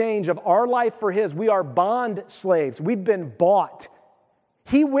an exchange of our life for his. We are bond slaves. We've been bought.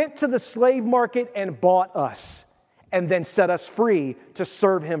 He went to the slave market and bought us and then set us free to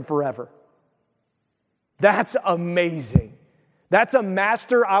serve him forever. That's amazing. That's a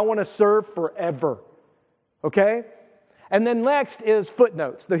master I want to serve forever. Okay? And then next is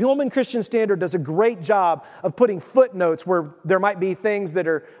footnotes. The Holman Christian Standard does a great job of putting footnotes where there might be things that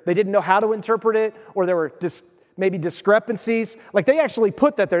they didn't know how to interpret it, or there were maybe discrepancies. Like they actually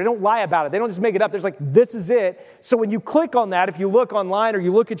put that there. They don't lie about it. They don't just make it up. There's like, this is it. So when you click on that, if you look online or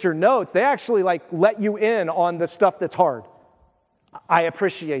you look at your notes, they actually like let you in on the stuff that's hard. I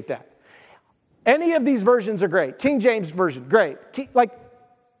appreciate that. Any of these versions are great. King James Version, great. Like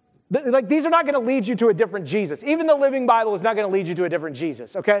these are not going to lead you to a different Jesus. Even the Living Bible is not going to lead you to a different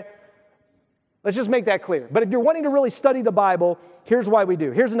Jesus, okay? Let's just make that clear. But if you're wanting to really study the Bible, here's why we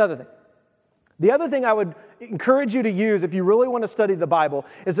do. Here's another thing. The other thing I would encourage you to use if you really want to study the Bible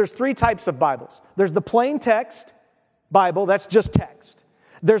is there's 3 types of Bibles. There's the plain text Bible, that's just text.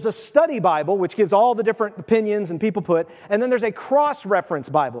 There's a study Bible, which gives all the different opinions and people put, and then there's a cross-reference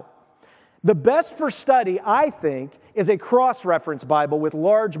Bible. The best for study, I think, is a cross-reference Bible with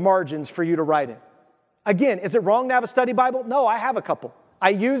large margins for you to write in. Again, is it wrong to have a study Bible? No, I have a couple. I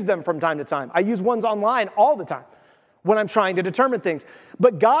use them from time to time. I use ones online all the time when I'm trying to determine things.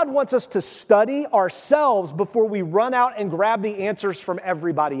 But God wants us to study ourselves before we run out and grab the answers from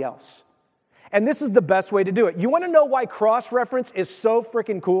everybody else. And this is the best way to do it. You want to know why cross-reference is so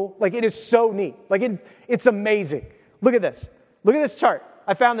freaking cool? Like, it is so neat. Like, it's amazing. Look at this. Look at this chart.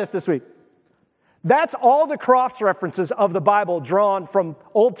 I found this week. That's all the cross-references of the Bible drawn from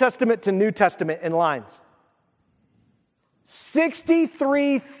Old Testament to New Testament in lines.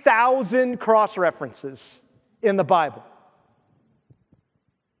 63,000 cross-references in the Bible.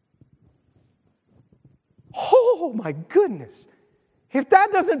 Oh my goodness. If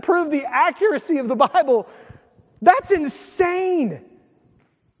that doesn't prove the accuracy of the Bible, that's insane.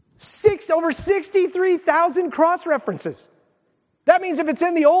 Over 63,000 cross-references. That means if it's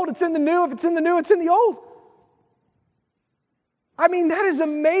in the old, it's in the new. If it's in the new, it's in the old. I mean, that is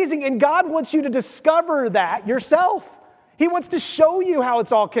amazing. And God wants you to discover that yourself. He wants to show you how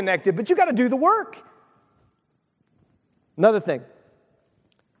it's all connected, but you got to do the work. Another thing.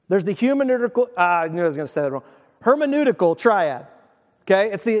 There's the hermeneutical triad.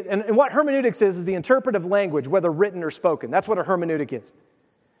 Okay? And what hermeneutics is the interpretive language, whether written or spoken. That's what a hermeneutic is.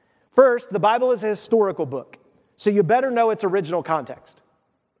 First, the Bible is a historical book. So you better know its original context.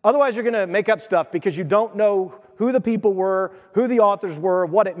 Otherwise, you're going to make up stuff because you don't know who the people were, who the authors were,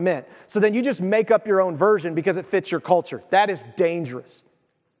 what it meant. So then you just make up your own version because it fits your culture. That is dangerous.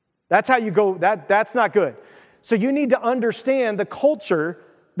 That's how you go. That's not good. So you need to understand the culture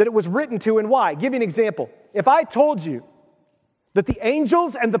that it was written to and why. Give you an example. If I told you that the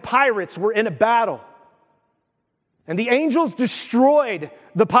angels and the pirates were in a battle, and the angels destroyed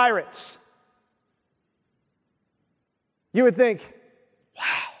the pirates, you would think, wow,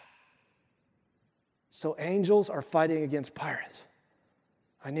 so angels are fighting against pirates.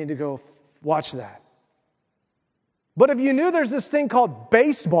 I need to go watch that. But if you knew there's this thing called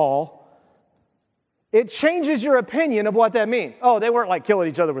baseball, it changes your opinion of what that means. Oh, they weren't like killing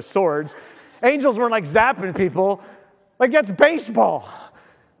each other with swords. Angels weren't like zapping people. Like, that's baseball.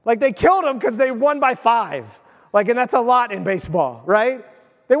 Like, they killed them because they won by 5. Like, and that's a lot in baseball, right?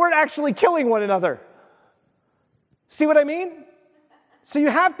 They weren't actually killing one another. See what I mean? So you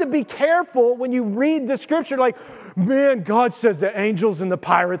have to be careful when you read the scripture, like, man, God says the angels and the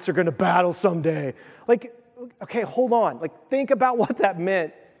pirates are going to battle someday. Like, okay, hold on. Like, think about what that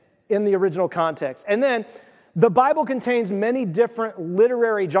meant in the original context. And then the Bible contains many different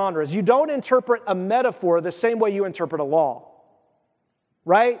literary genres. You don't interpret a metaphor the same way you interpret a law,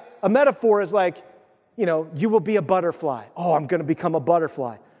 right? A metaphor is like, you will be a butterfly. Oh, I'm going to become a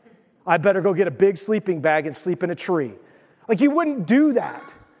butterfly. I better go get a big sleeping bag and sleep in a tree. Like, you wouldn't do that,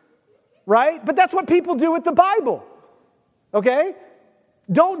 right? But that's what people do with the Bible, okay?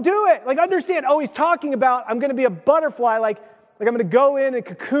 Don't do it. Like, understand, he's talking about I'm going to be a butterfly, like I'm going to go in a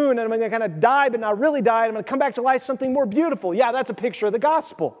cocoon and I'm going to kind of die, but not really die, and I'm going to come back to life something more beautiful. Yeah, that's a picture of the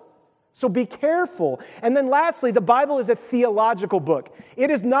gospel. So be careful. And then lastly, the Bible is a theological book. It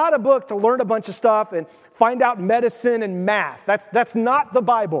is not a book to learn a bunch of stuff and find out medicine and math. That's not the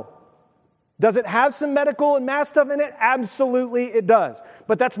Bible. Does it have some medical and math stuff in it? Absolutely it does.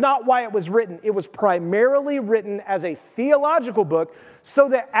 But that's not why it was written. It was primarily written as a theological book so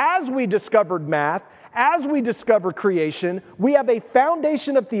that as we discovered math, as we discover creation, we have a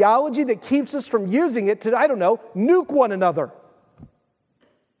foundation of theology that keeps us from using it to, nuke one another.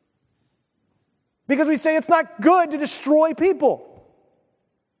 Because we say it's not good to destroy people.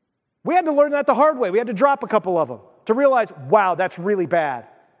 We had to learn that the hard way. We had to drop a couple of them to realize, wow, that's really bad.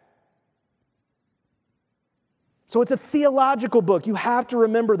 So it's a theological book. You have to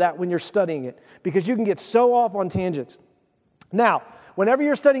remember that when you're studying it because you can get so off on tangents. Now, whenever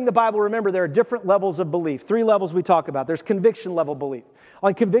you're studying the Bible, remember there are different levels of belief. 3 levels we talk about. There's conviction level belief.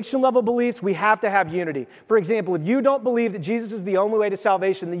 On conviction level beliefs, we have to have unity. For example, if you don't believe that Jesus is the only way to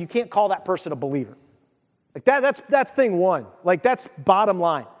salvation, then you can't call that person a believer. Like that's thing one. Like, that's bottom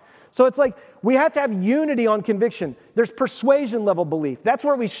line. So it's like we have to have unity on conviction. There's persuasion level belief. That's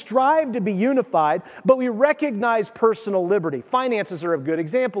where we strive to be unified, but we recognize personal liberty. Finances are a good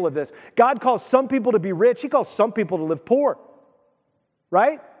example of this. God calls some people to be rich. He calls some people to live poor.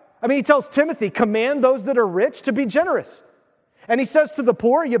 Right? I mean, he tells Timothy, command those that are rich to be generous. And he says to the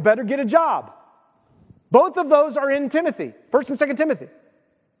poor, you better get a job. Both of those are in Timothy, 1 and 2 Timothy.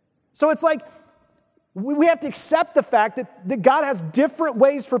 So it's like we have to accept the fact that God has different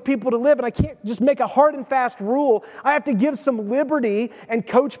ways for people to live, and I can't just make a hard and fast rule. I have to give some liberty and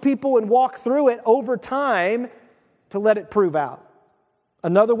coach people and walk through it over time to let it prove out.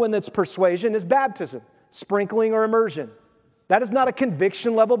 Another one that's persuasion is baptism, sprinkling or immersion. That is not a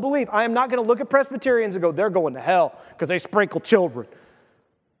conviction level belief. I am not going to look at Presbyterians and go, they're going to hell because they sprinkle children.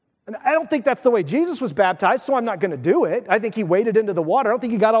 And I don't think that's the way Jesus was baptized, so I'm not going to do it. I think he waded into the water. I don't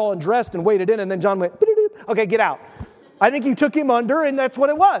think he got all undressed and waded in, and then John went, okay, get out. I think he took him under, and that's what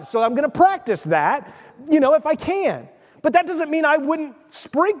it was. So I'm going to practice that, if I can. But that doesn't mean I wouldn't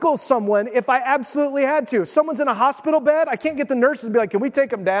sprinkle someone if I absolutely had to. If someone's in a hospital bed, I can't get the nurses to be like, can we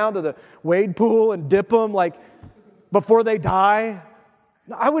take them down to the wade pool and dip them, like, before they die?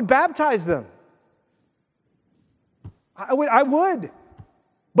 I would baptize them. I would.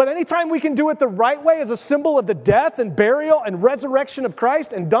 But anytime we can do it the right way as a symbol of the death and burial and resurrection of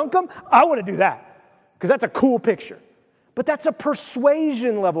Christ and dunk them, I want to do that because that's a cool picture. But that's a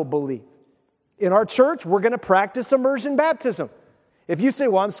persuasion level belief. In our church, we're going to practice immersion baptism. If you say,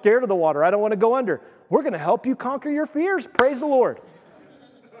 well, I'm scared of the water, I don't want to go under, we're going to help you conquer your fears. Praise the Lord.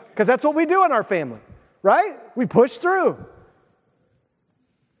 Because that's what we do in our family, right? We push through.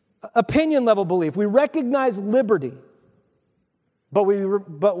 Opinion level belief. We recognize liberty. But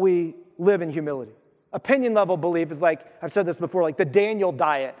we live in humility. Opinion level belief is like, I've said this before, like the Daniel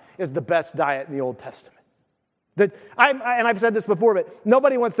diet is the best diet in the Old Testament. And I've said this before, but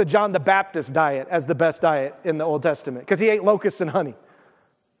nobody wants the John the Baptist diet as the best diet in the Old Testament because he ate locusts and honey.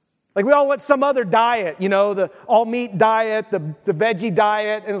 Like we all want some other diet, the all-meat diet, the veggie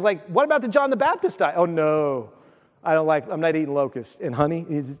diet. And it's like, what about the John the Baptist diet? Oh, no. I'm not eating locusts and honey.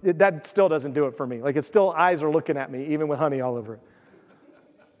 That still doesn't do it for me. Like it's still, eyes are looking at me, even with honey all over it.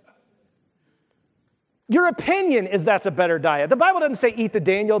 Your opinion is that's a better diet. The Bible doesn't say eat the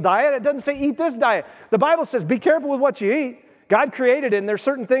Daniel diet. It doesn't say eat this diet. The Bible says be careful with what you eat. God created it, and there's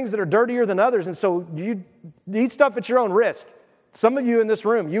certain things that are dirtier than others, and so you eat stuff at your own risk. Some of you in this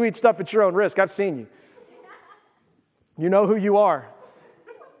room, you eat stuff at your own risk. I've seen you. You know who you are.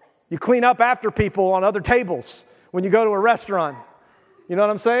 You clean up after people on other tables when you go to a restaurant. You know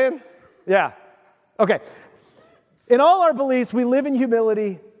what I'm saying? Yeah. Okay. In all our beliefs, we live in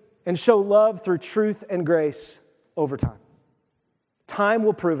humility and show love through truth and grace over time. Time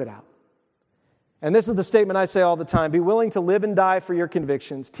will prove it out. And this is the statement I say all the time. Be willing to live and die for your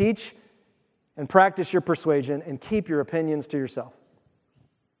convictions. Teach and practice your persuasion and keep your opinions to yourself.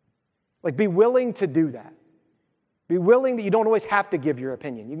 Like, be willing to do that. Be willing that you don't always have to give your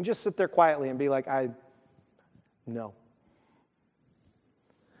opinion. You can just sit there quietly and be like, no.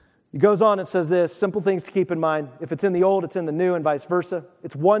 It goes on and says this, simple things to keep in mind. If it's in the old, it's in the new, and vice versa.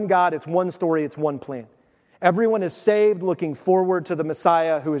 It's one God, it's one story, it's one plan. Everyone is saved looking forward to the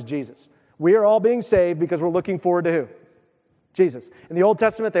Messiah who is Jesus. We are all being saved because we're looking forward to who? Jesus. In the Old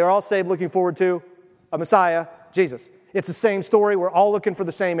Testament, they are all saved looking forward to a Messiah, Jesus. It's the same story. We're all looking for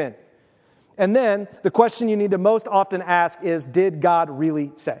the same end. And then the question you need to most often ask is, did God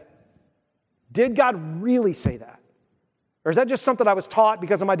really say? Did God really say that? Or is that just something I was taught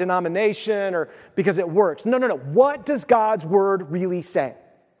because of my denomination or because it works? No. What does God's word really say?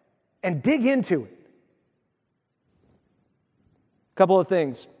 And dig into it. A couple of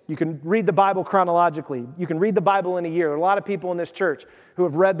things. You can read the Bible chronologically. You can read the Bible in a year. There are a lot of people in this church who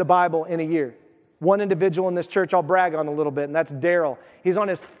have read the Bible in a year. One individual in this church I'll brag on a little bit, and that's Daryl. He's on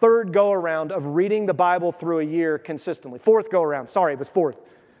his third go-around of reading the Bible through a year consistently. Fourth go-around. Sorry, it was fourth.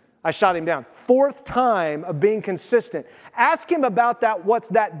 I shot him down. Fourth time of being consistent. Ask him about that, what's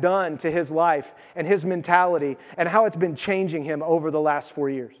that done to his life and his mentality and how it's been changing him over the last 4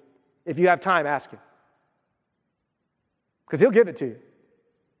 years. If you have time, ask him. Because he'll give it to you.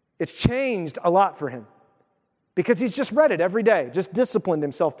 It's changed a lot for him because he's just read it every day, just disciplined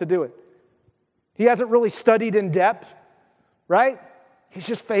himself to do it. He hasn't really studied in depth, right? He's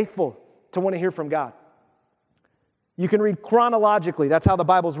just faithful to want to hear from God. You can read chronologically. That's how the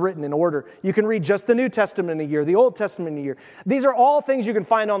Bible's written, in order. You can read just the New Testament in a year, the Old Testament in a year. These are all things you can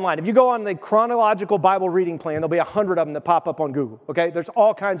find online. If you go on the chronological Bible reading plan, there'll be 100 of them that pop up on Google, okay? There's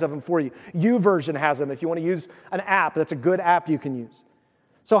all kinds of them for you. YouVersion has them. If you want to use an app, that's a good app you can use.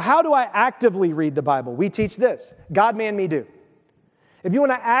 So how do I actively read the Bible? We teach this. God, man, me, do. If you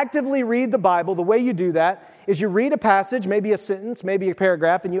want to actively read the Bible, the way you do that is you read a passage, maybe a sentence, maybe a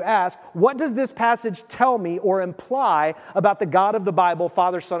paragraph, and you ask, what does this passage tell me or imply about the God of the Bible,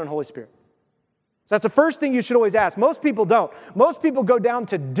 Father, Son, and Holy Spirit? So that's the first thing you should always ask. Most people don't. Most people go down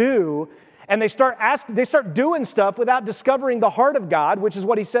to do, and they start doing stuff without discovering the heart of God, which is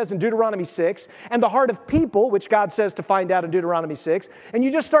what he says in Deuteronomy 6, and the heart of people, which God says to find out in Deuteronomy 6. And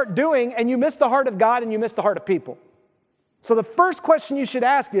you just start doing, and you miss the heart of God, and you miss the heart of people. So the first question you should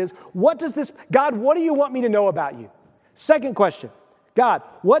ask is, God, what do you want me to know about you? Second question, God,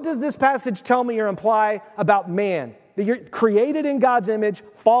 what does this passage tell me or imply about man? That you're created in God's image,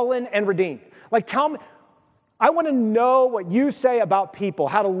 fallen and redeemed. Like, tell me, I want to know what you say about people,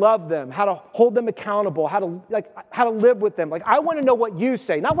 how to love them, how to hold them accountable, how to live with them. Like, I want to know what you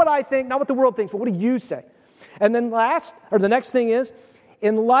say, not what I think, not what the world thinks, but what do you say? And then the next thing is,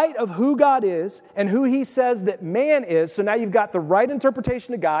 in light of who God is and who he says that man is, so now you've got the right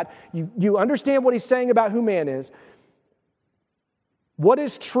interpretation of God, you understand what he's saying about who man is, what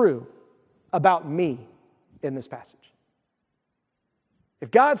is true about me in this passage?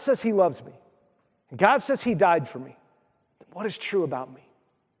 If God says he loves me, and God says he died for me, then what is true about me?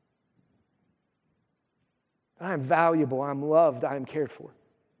 That I am valuable, I am loved, I am cared for.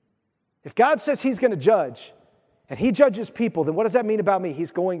 If God says he's going to judge, and he judges people, then what does that mean about me?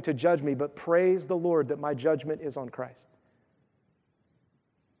 He's going to judge me, but praise the Lord that my judgment is on Christ.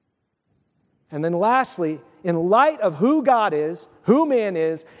 And then lastly, in light of who God is, who man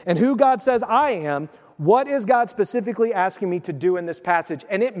is, and who God says I am, what is God specifically asking me to do in this passage?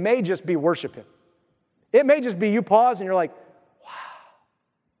 And it may just be worship him. It may just be you pause and you're like, wow,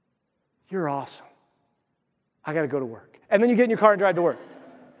 you're awesome. I got to go to work. And then you get in your car and drive to work.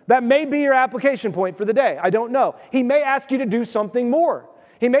 That may be your application point for the day. I don't know. He may ask you to do something more.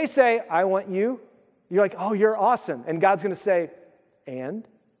 He may say, I want you. You're like, oh, you're awesome. And God's going to say, and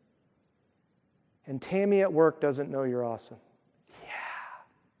Tammy at work doesn't know you're awesome. Yeah.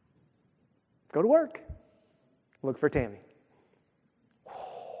 Go to work. Look for Tammy.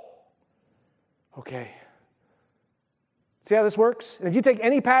 Okay. See how this works? And if you take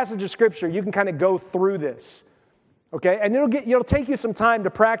any passage of Scripture, you can kind of go through this. Okay, and it'll take you some time to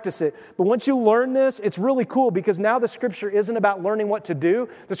practice it. But once you learn this, it's really cool because now the Scripture isn't about learning what to do.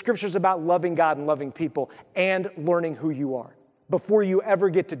 The Scripture is about loving God and loving people and learning who you are before you ever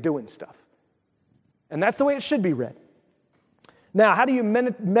get to doing stuff. And that's the way it should be read. Now, how do you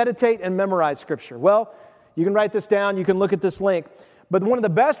meditate and memorize Scripture? Well, you can write this down. You can look at this link. But one of the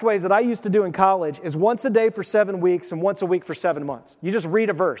best ways that I used to do in college is once a day for 7 weeks and once a week for 7 months. You just read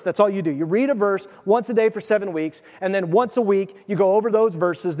a verse. That's all you do. You read a verse once a day for 7 weeks, and then once a week, you go over those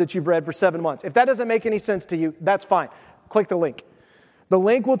verses that you've read for 7 months. If that doesn't make any sense to you, that's fine. Click the link. The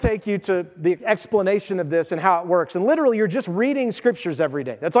link will take you to the explanation of this and how it works. And literally, you're just reading scriptures every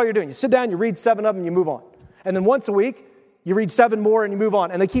day. That's all you're doing. You sit down, you read 7 of them, you move on. And then once a week, you read 7 more and you move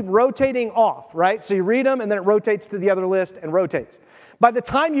on. And they keep rotating off, right? So you read them, and then it rotates to the other list and rotates. By the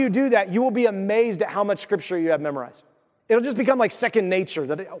time you do that, you will be amazed at how much scripture you have memorized. It'll just become like second nature.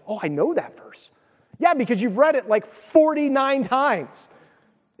 I know that verse. Yeah, because you've read it like 49 times.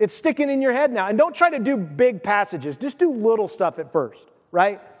 It's sticking in your head now. And don't try to do big passages. Just do little stuff at first,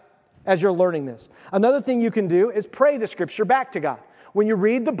 right? As you're learning this. Another thing you can do is pray the scripture back to God. When you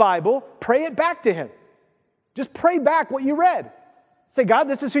read the Bible, pray it back to him. Just pray back what you read. Say, God,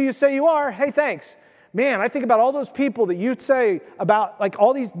 this is who you say you are. Hey, thanks. Man, I think about all those people that you say about, like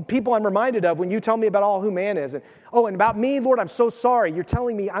all these people I'm reminded of when you tell me about all who man is. And about me, Lord, I'm so sorry. You're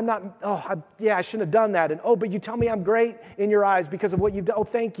telling me I'm not, I shouldn't have done that. And but you tell me I'm great in your eyes because of what you've done. Oh,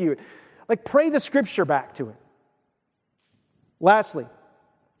 thank you. Like pray the scripture back to him. Lastly,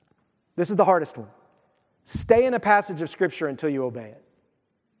 this is the hardest one. Stay in a passage of scripture until you obey it.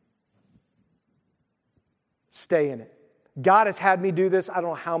 Stay in it. God has had me do this, I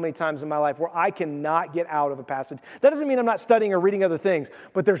don't know how many times in my life, where I cannot get out of a passage. That doesn't mean I'm not studying or reading other things,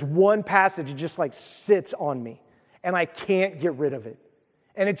 but there's one passage that just like sits on me, and I can't get rid of it.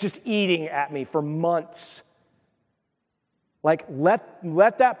 And it's just eating at me for months. Like,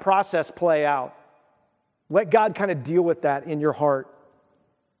 let that process play out. Let God kind of deal with that in your heart.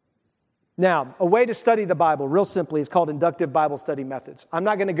 Now, a way to study the Bible, real simply, is called inductive Bible study methods. I'm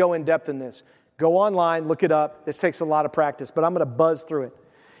not going to go in depth in this. Go online, look it up. This takes a lot of practice, but I'm going to buzz through it.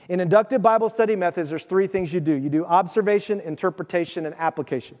 In inductive Bible study methods, there's 3 things you do. You do observation, interpretation, and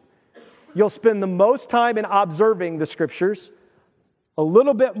application. You'll spend the most time in observing the scriptures,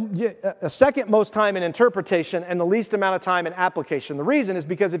 a second most time in interpretation, and the least amount of time in application. The reason is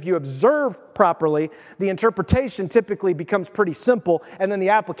because if you observe properly, the interpretation typically becomes pretty simple, and then the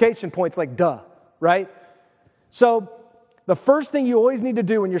application point's like, duh, right? So the first thing you always need to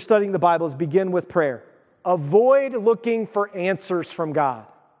do when you're studying the Bible is begin with prayer. Avoid looking for answers from God.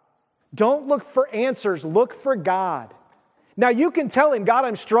 Don't look for answers, look for God. Now you can tell him, God,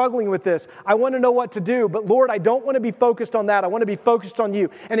 I'm struggling with this. I want to know what to do, but Lord, I don't want to be focused on that. I want to be focused on you.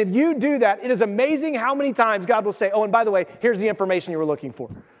 And if you do that, it is amazing how many times God will say, oh, and by the way, here's the information you were looking for.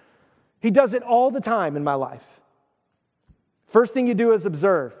 He does it all the time in my life. First thing you do is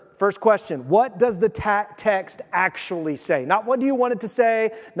observe. First question, what does the text actually say? Not what do you want it to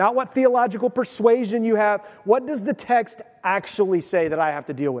say, not what theological persuasion you have. What does the text actually say that I have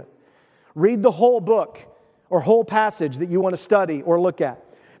to deal with? Read the whole book or whole passage that you want to study or look at.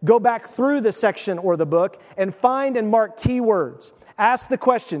 Go back through the section or the book and find and mark key words. Ask the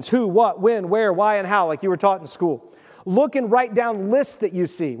questions, who, what, when, where, why, and how, like you were taught in school. Look and write down lists that you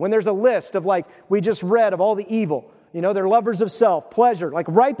see. When there's a list of like we just read of all the evil, they're lovers of self, pleasure. Like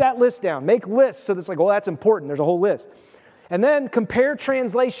write that list down. Make lists so that's like, that's important. There's a whole list. And then compare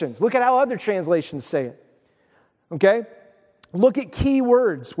translations. Look at how other translations say it. Okay? Look at key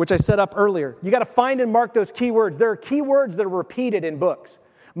words, which I set up earlier. You got to find and mark those key words. There are key words that are repeated in books.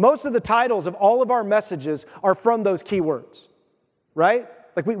 Most of the titles of all of our messages are from those key words, right?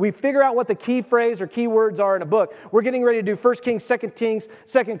 Like we figure out what the key phrase or key words are in a book. We're getting ready to do 1 Kings, 2 Kings,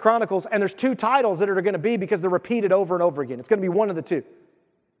 2 Chronicles, and there's 2 titles that are going to be because they're repeated over and over again. It's going to be one of the 2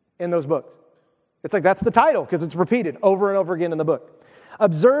 in those books. It's like that's the title because it's repeated over and over again in the book.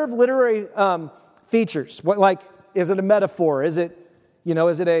 Observe literary features. Is it a metaphor? Is it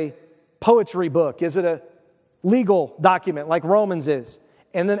a poetry book? Is it a legal document like Romans is?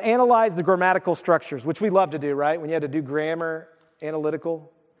 And then analyze the grammatical structures, which we love to do, right? When you had to do grammar,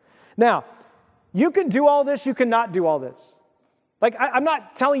 analytical. Now, you can do all this, you cannot do all this. I'm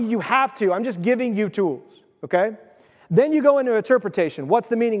not telling you have to, I'm just giving you tools, okay? Then you go into interpretation. What's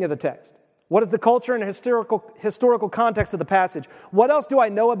the meaning of the text? What is the culture and historical context of the passage? What else do I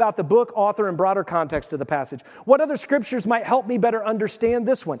know about the book, author, and broader context of the passage? What other scriptures might help me better understand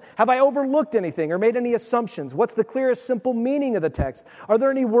this one? Have I overlooked anything or made any assumptions? What's the clearest, simple meaning of the text? Are there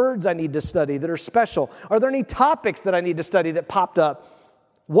any words I need to study that are special? Are there any topics that I need to study that popped up?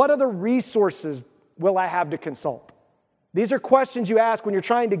 What other resources will I have to consult? These are questions you ask when you're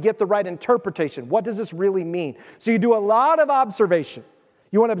trying to get the right interpretation. What does this really mean? So you do a lot of observation.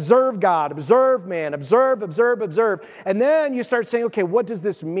 You want to observe God, observe man, observe. And then you start saying, okay, what does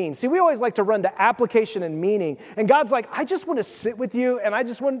this mean? See, we always like to run to application and meaning. And God's like, I just want to sit with you and I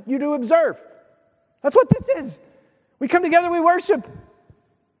just want you to observe. That's what this is. We come together, we worship.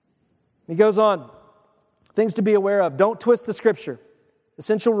 He goes on. Things to be aware of. Don't twist the scripture.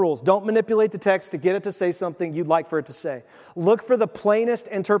 Essential rules. Don't manipulate the text to get it to say something you'd like for it to say. Look for the plainest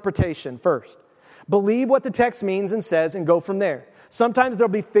interpretation first. Believe what the text means and says and go from there. Sometimes there'll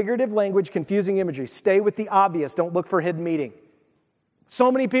be figurative language, confusing imagery. Stay with the obvious. Don't look for hidden meaning.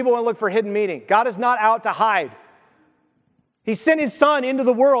 So many people want to look for hidden meaning. God is not out to hide. He sent his son into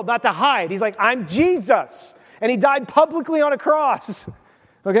the world not to hide. He's like, I'm Jesus. And he died publicly on a cross.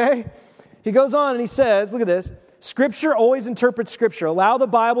 Okay? He goes on and he says, look at this. Scripture always interprets Scripture. Allow the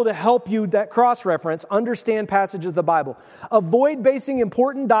Bible to help you, that cross-reference, understand passages of the Bible. Avoid basing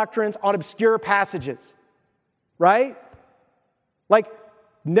important doctrines on obscure passages. Right?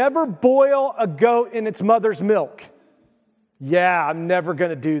 Never boil a goat in its mother's milk. Yeah, I'm never going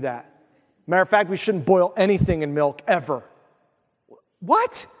to do that. Matter of fact, we shouldn't boil anything in milk ever.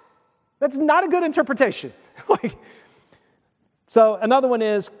 What? That's not a good interpretation. So another one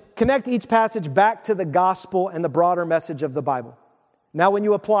is connect each passage back to the gospel and the broader message of the Bible. Now when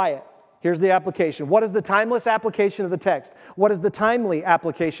you apply it, here's the application. What is the timeless application of the text? What is the timely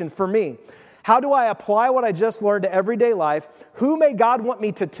application for me? How do I apply what I just learned to everyday life? Who may God want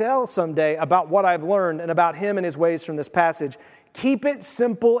me to tell someday about what I've learned and about Him and His ways from this passage? Keep it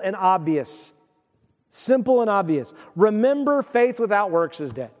simple and obvious. Simple and obvious. Remember, faith without works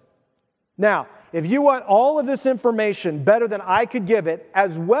is dead. Now, if you want all of this information better than I could give it,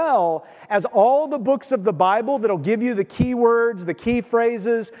 as well as all the books of the Bible that'll give you the key words, the key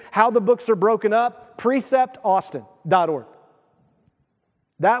phrases, how the books are broken up, preceptaustin.org.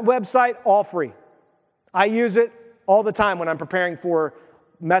 That website, all free. I use it all the time when I'm preparing for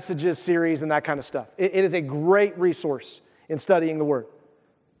messages, series, and that kind of stuff. It is a great resource in studying the Word.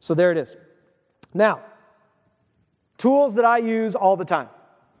 So there it is. Now, tools that I use all the time.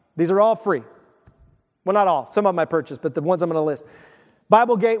 These are all free. Well, not all. Some of them I purchased, but the ones I'm going to list.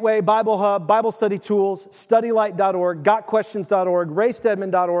 Bible Gateway, Bible Hub, Bible Study Tools, StudyLight.org, GotQuestions.org,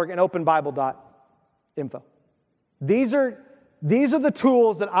 RayStedman.org, and OpenBible.info. These are the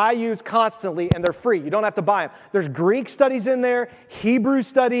tools that I use constantly, and they're free. You don't have to buy them. There's Greek studies in there, Hebrew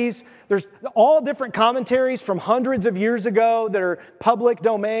studies. There's all different commentaries from hundreds of years ago that are public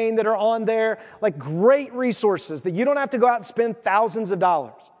domain that are on there. Like great resources that you don't have to go out and spend thousands of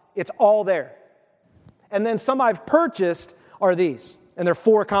dollars. It's all there. And then some I've purchased are these. And they're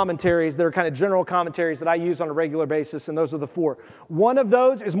 4 commentaries that are kind of general commentaries that I use on a regular basis, and those are the 4. One of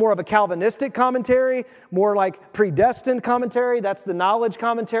those is more of a Calvinistic commentary, more like predestined commentary. That's the knowledge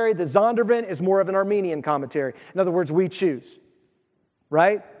commentary. The Zondervan is more of an Armenian commentary. In other words, we choose,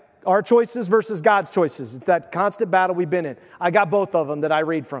 right? Our choices versus God's choices. It's that constant battle we've been in. I got both of them that I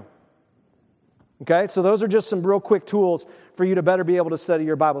read from. Okay, so those are just some real quick tools for you to better be able to study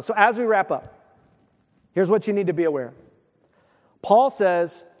your Bible. So as we wrap up, here's what you need to be aware of. Paul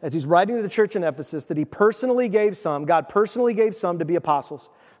says, as he's writing to the church in Ephesus, that God personally gave some to be apostles,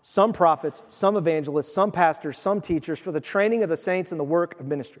 some prophets, some evangelists, some pastors, some teachers for the training of the saints in the work of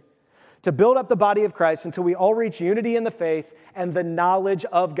ministry, to build up the body of Christ until we all reach unity in the faith and the knowledge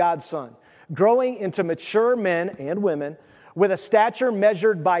of God's Son, growing into mature men and women with a stature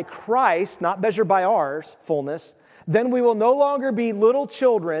measured by Christ, not measured by ours, fullness. Then we will no longer be little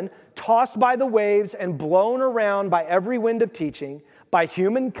children tossed by the waves and blown around by every wind of teaching, by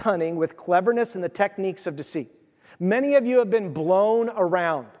human cunning with cleverness and the techniques of deceit. Many of you have been blown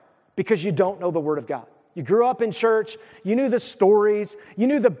around because you don't know the Word of God. You grew up in church, you knew the stories, you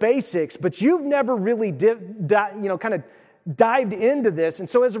knew the basics, but you've never really kind of dived into this. And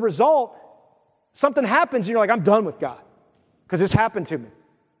so as a result, something happens and you're like, I'm done with God because this happened to me.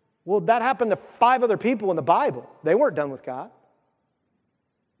 Well, that happened to 5 other people in the Bible. They weren't done with God.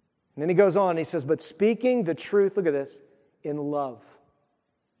 And then he goes on and he says, but speaking the truth, look at this, in love.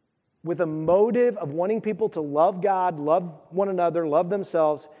 With a motive of wanting people to love God, love one another, love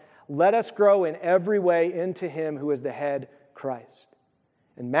themselves, let us grow in every way into Him who is the head, Christ.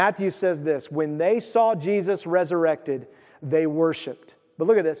 And Matthew says this, when they saw Jesus resurrected, they worshiped. But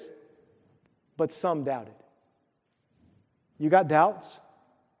look at this, but some doubted. You got doubts?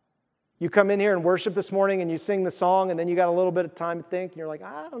 You come in here and worship this morning and you sing the song and then you got a little bit of time to think and you're like,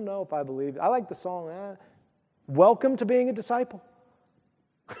 I don't know if I believe it. I like the song. Welcome to being a disciple.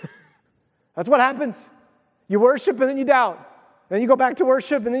 That's what happens. You worship and then you doubt. Then you go back to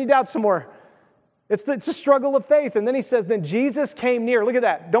worship and then you doubt some more. It's a struggle of faith. And then he says, then Jesus came near. Look at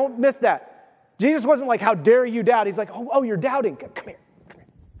that. Don't miss that. Jesus wasn't like, how dare you doubt? He's like, oh, you're doubting. Come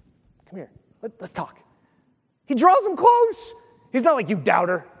here. Let's talk. He draws them close. He's not like, you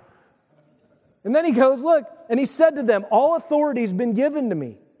doubter. And then he goes, look, and he said to them, all authority has been given to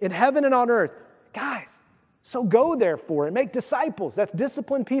me in heaven and on earth. Guys, so go therefore and make disciples. That's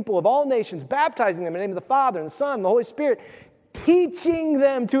disciplined people of all nations, baptizing them in the name of the Father and the Son and the Holy Spirit, teaching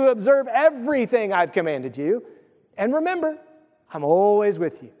them to observe everything I've commanded you. And remember, I'm always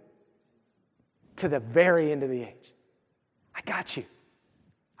with you to the very end of the age. I got you.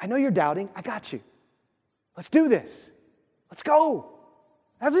 I know you're doubting. I got you. Let's do this. Let's go.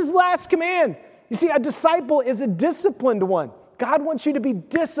 That's his last command. You see, a disciple is a disciplined one. God wants you to be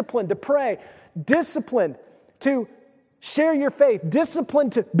disciplined to pray, disciplined to share your faith,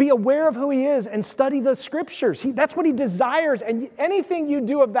 disciplined to be aware of who He is and study the Scriptures. That's what He desires. And anything you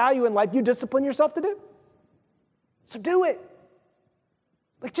do of value in life, you discipline yourself to do. So do it.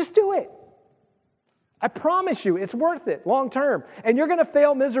 Just do it. I promise you, it's worth it long term. And you're going to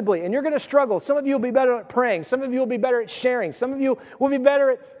fail miserably, and you're going to struggle. Some of you will be better at praying. Some of you will be better at sharing. Some of you will be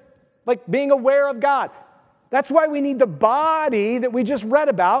better at like being aware of God. That's why we need the body that we just read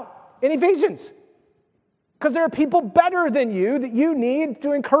about in Ephesians. Because there are people better than you that you need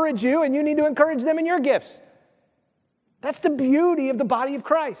to encourage you, and you need to encourage them in your gifts. That's the beauty of the body of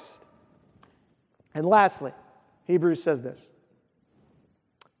Christ. And lastly, Hebrews says this: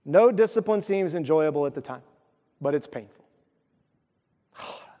 no discipline seems enjoyable at the time, but it's painful.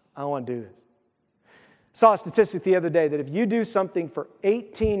 I don't want to do this. Saw a statistic the other day that if you do something for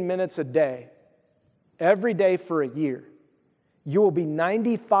 18 minutes a day, every day for a year, you will be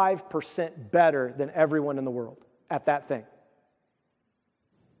 95% better than everyone in the world at that thing.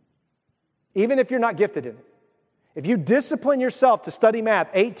 Even if you're not gifted in it. If you discipline yourself to study math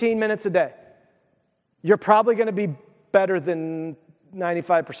 18 minutes a day, you're probably going to be better than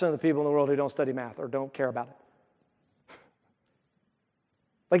 95% of the people in the world who don't study math or don't care about it.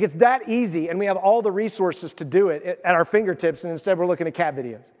 Like, it's that easy, and we have all the resources to do it at our fingertips, and instead we're looking at cat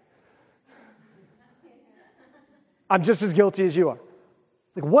videos. I'm just as guilty as you are.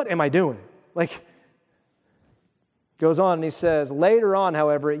 Like, what am I doing? Like, goes on and he says, later on,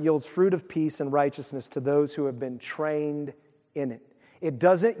 however, it yields fruit of peace and righteousness to those who have been trained in it. It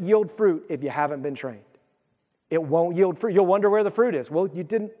doesn't yield fruit if you haven't been trained. It won't yield fruit. You'll wonder where the fruit is. Well, you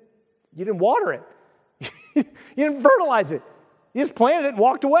didn't water it. You didn't fertilize it. You just planted it and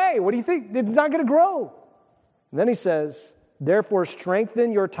walked away. What do you think? It's not going to grow. And then he says, therefore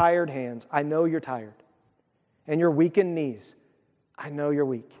strengthen your tired hands. I know you're tired. And your weakened knees. I know you're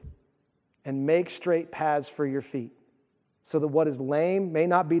weak. And make straight paths for your feet, so that what is lame may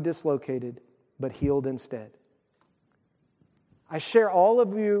not be dislocated, but healed instead. I share all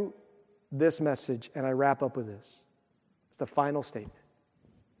of you this message, and I wrap up with this. It's the final statement.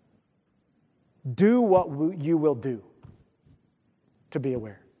 Do what you will do to be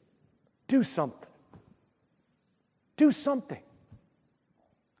aware. Do something. Do something.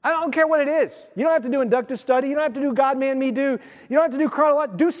 I don't care what it is. You don't have to do inductive study. You don't have to do God, Man, Me, Do. You don't have to do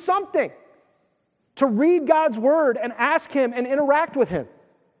chronological. Do something to read God's word and ask Him and interact with Him.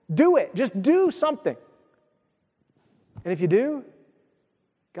 Do it. Just do something. And if you do,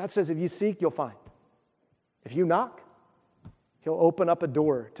 God says if you seek, you'll find. If you knock, He'll open up a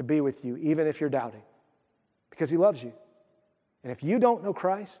door to be with you, even if you're doubting, because He loves you. And if you don't know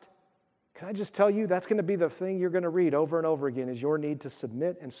Christ, can I just tell you, that's going to be the thing you're going to read over and over again, is your need to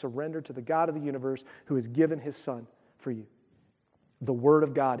submit and surrender to the God of the universe who has given His Son for you, the Word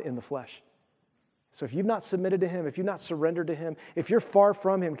of God in the flesh. So if you've not submitted to Him, if you've not surrendered to Him, if you're far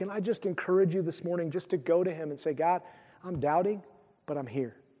from Him, can I just encourage you this morning just to go to Him and say, God, I'm doubting, but I'm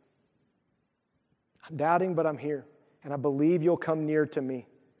here. I'm doubting, but I'm here. And I believe you'll come near to me.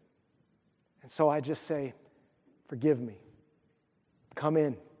 And so I just say, forgive me. Come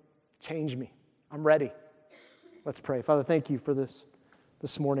in. Change me. I'm ready. Let's pray. Father, thank you for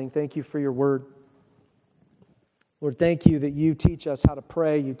this morning. Thank you for your word. Lord, thank you that you teach us how to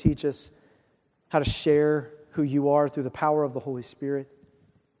pray. You teach us how to share who you are through the power of the Holy Spirit.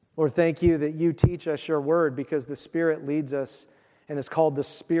 Lord, thank you that you teach us your word, because the Spirit leads us and is called the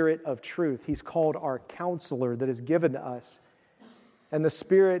Spirit of truth. He's called our counselor that is given to us. And the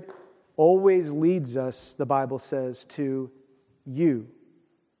Spirit always leads us, the Bible says, to you,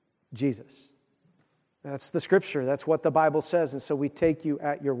 Jesus. That's the Scripture. That's what the Bible says. And so we take you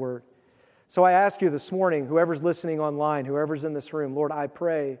at your word. So I ask you this morning, whoever's listening online, whoever's in this room, Lord, I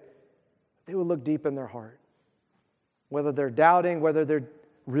pray they would look deep in their heart. Whether they're doubting, whether they're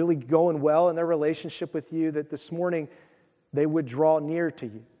really going well in their relationship with you, that this morning they would draw near to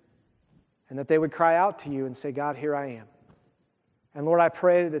you. And that they would cry out to you and say, God, here I am. And Lord, I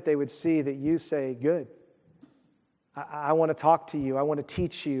pray that they would see that you say, good. I want to talk to you. I want to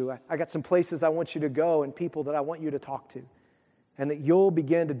teach you. I got some places I want you to go and people that I want you to talk to. And that you'll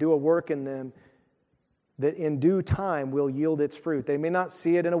begin to do a work in them that in due time will yield its fruit. They may not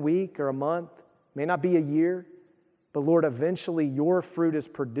see it in a week or a month, may not be a year, but Lord, eventually your fruit is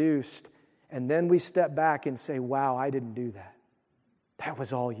produced, and then we step back and say, wow, I didn't do that. That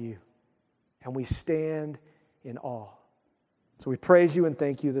was all you. And we stand in awe. So we praise you and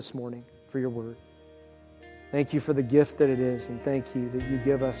thank you this morning for your word. Thank you for the gift that it is, and thank you that you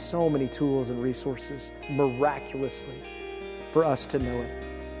give us so many tools and resources miraculously for us to know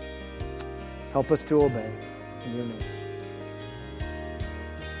it. Help us to obey in your name.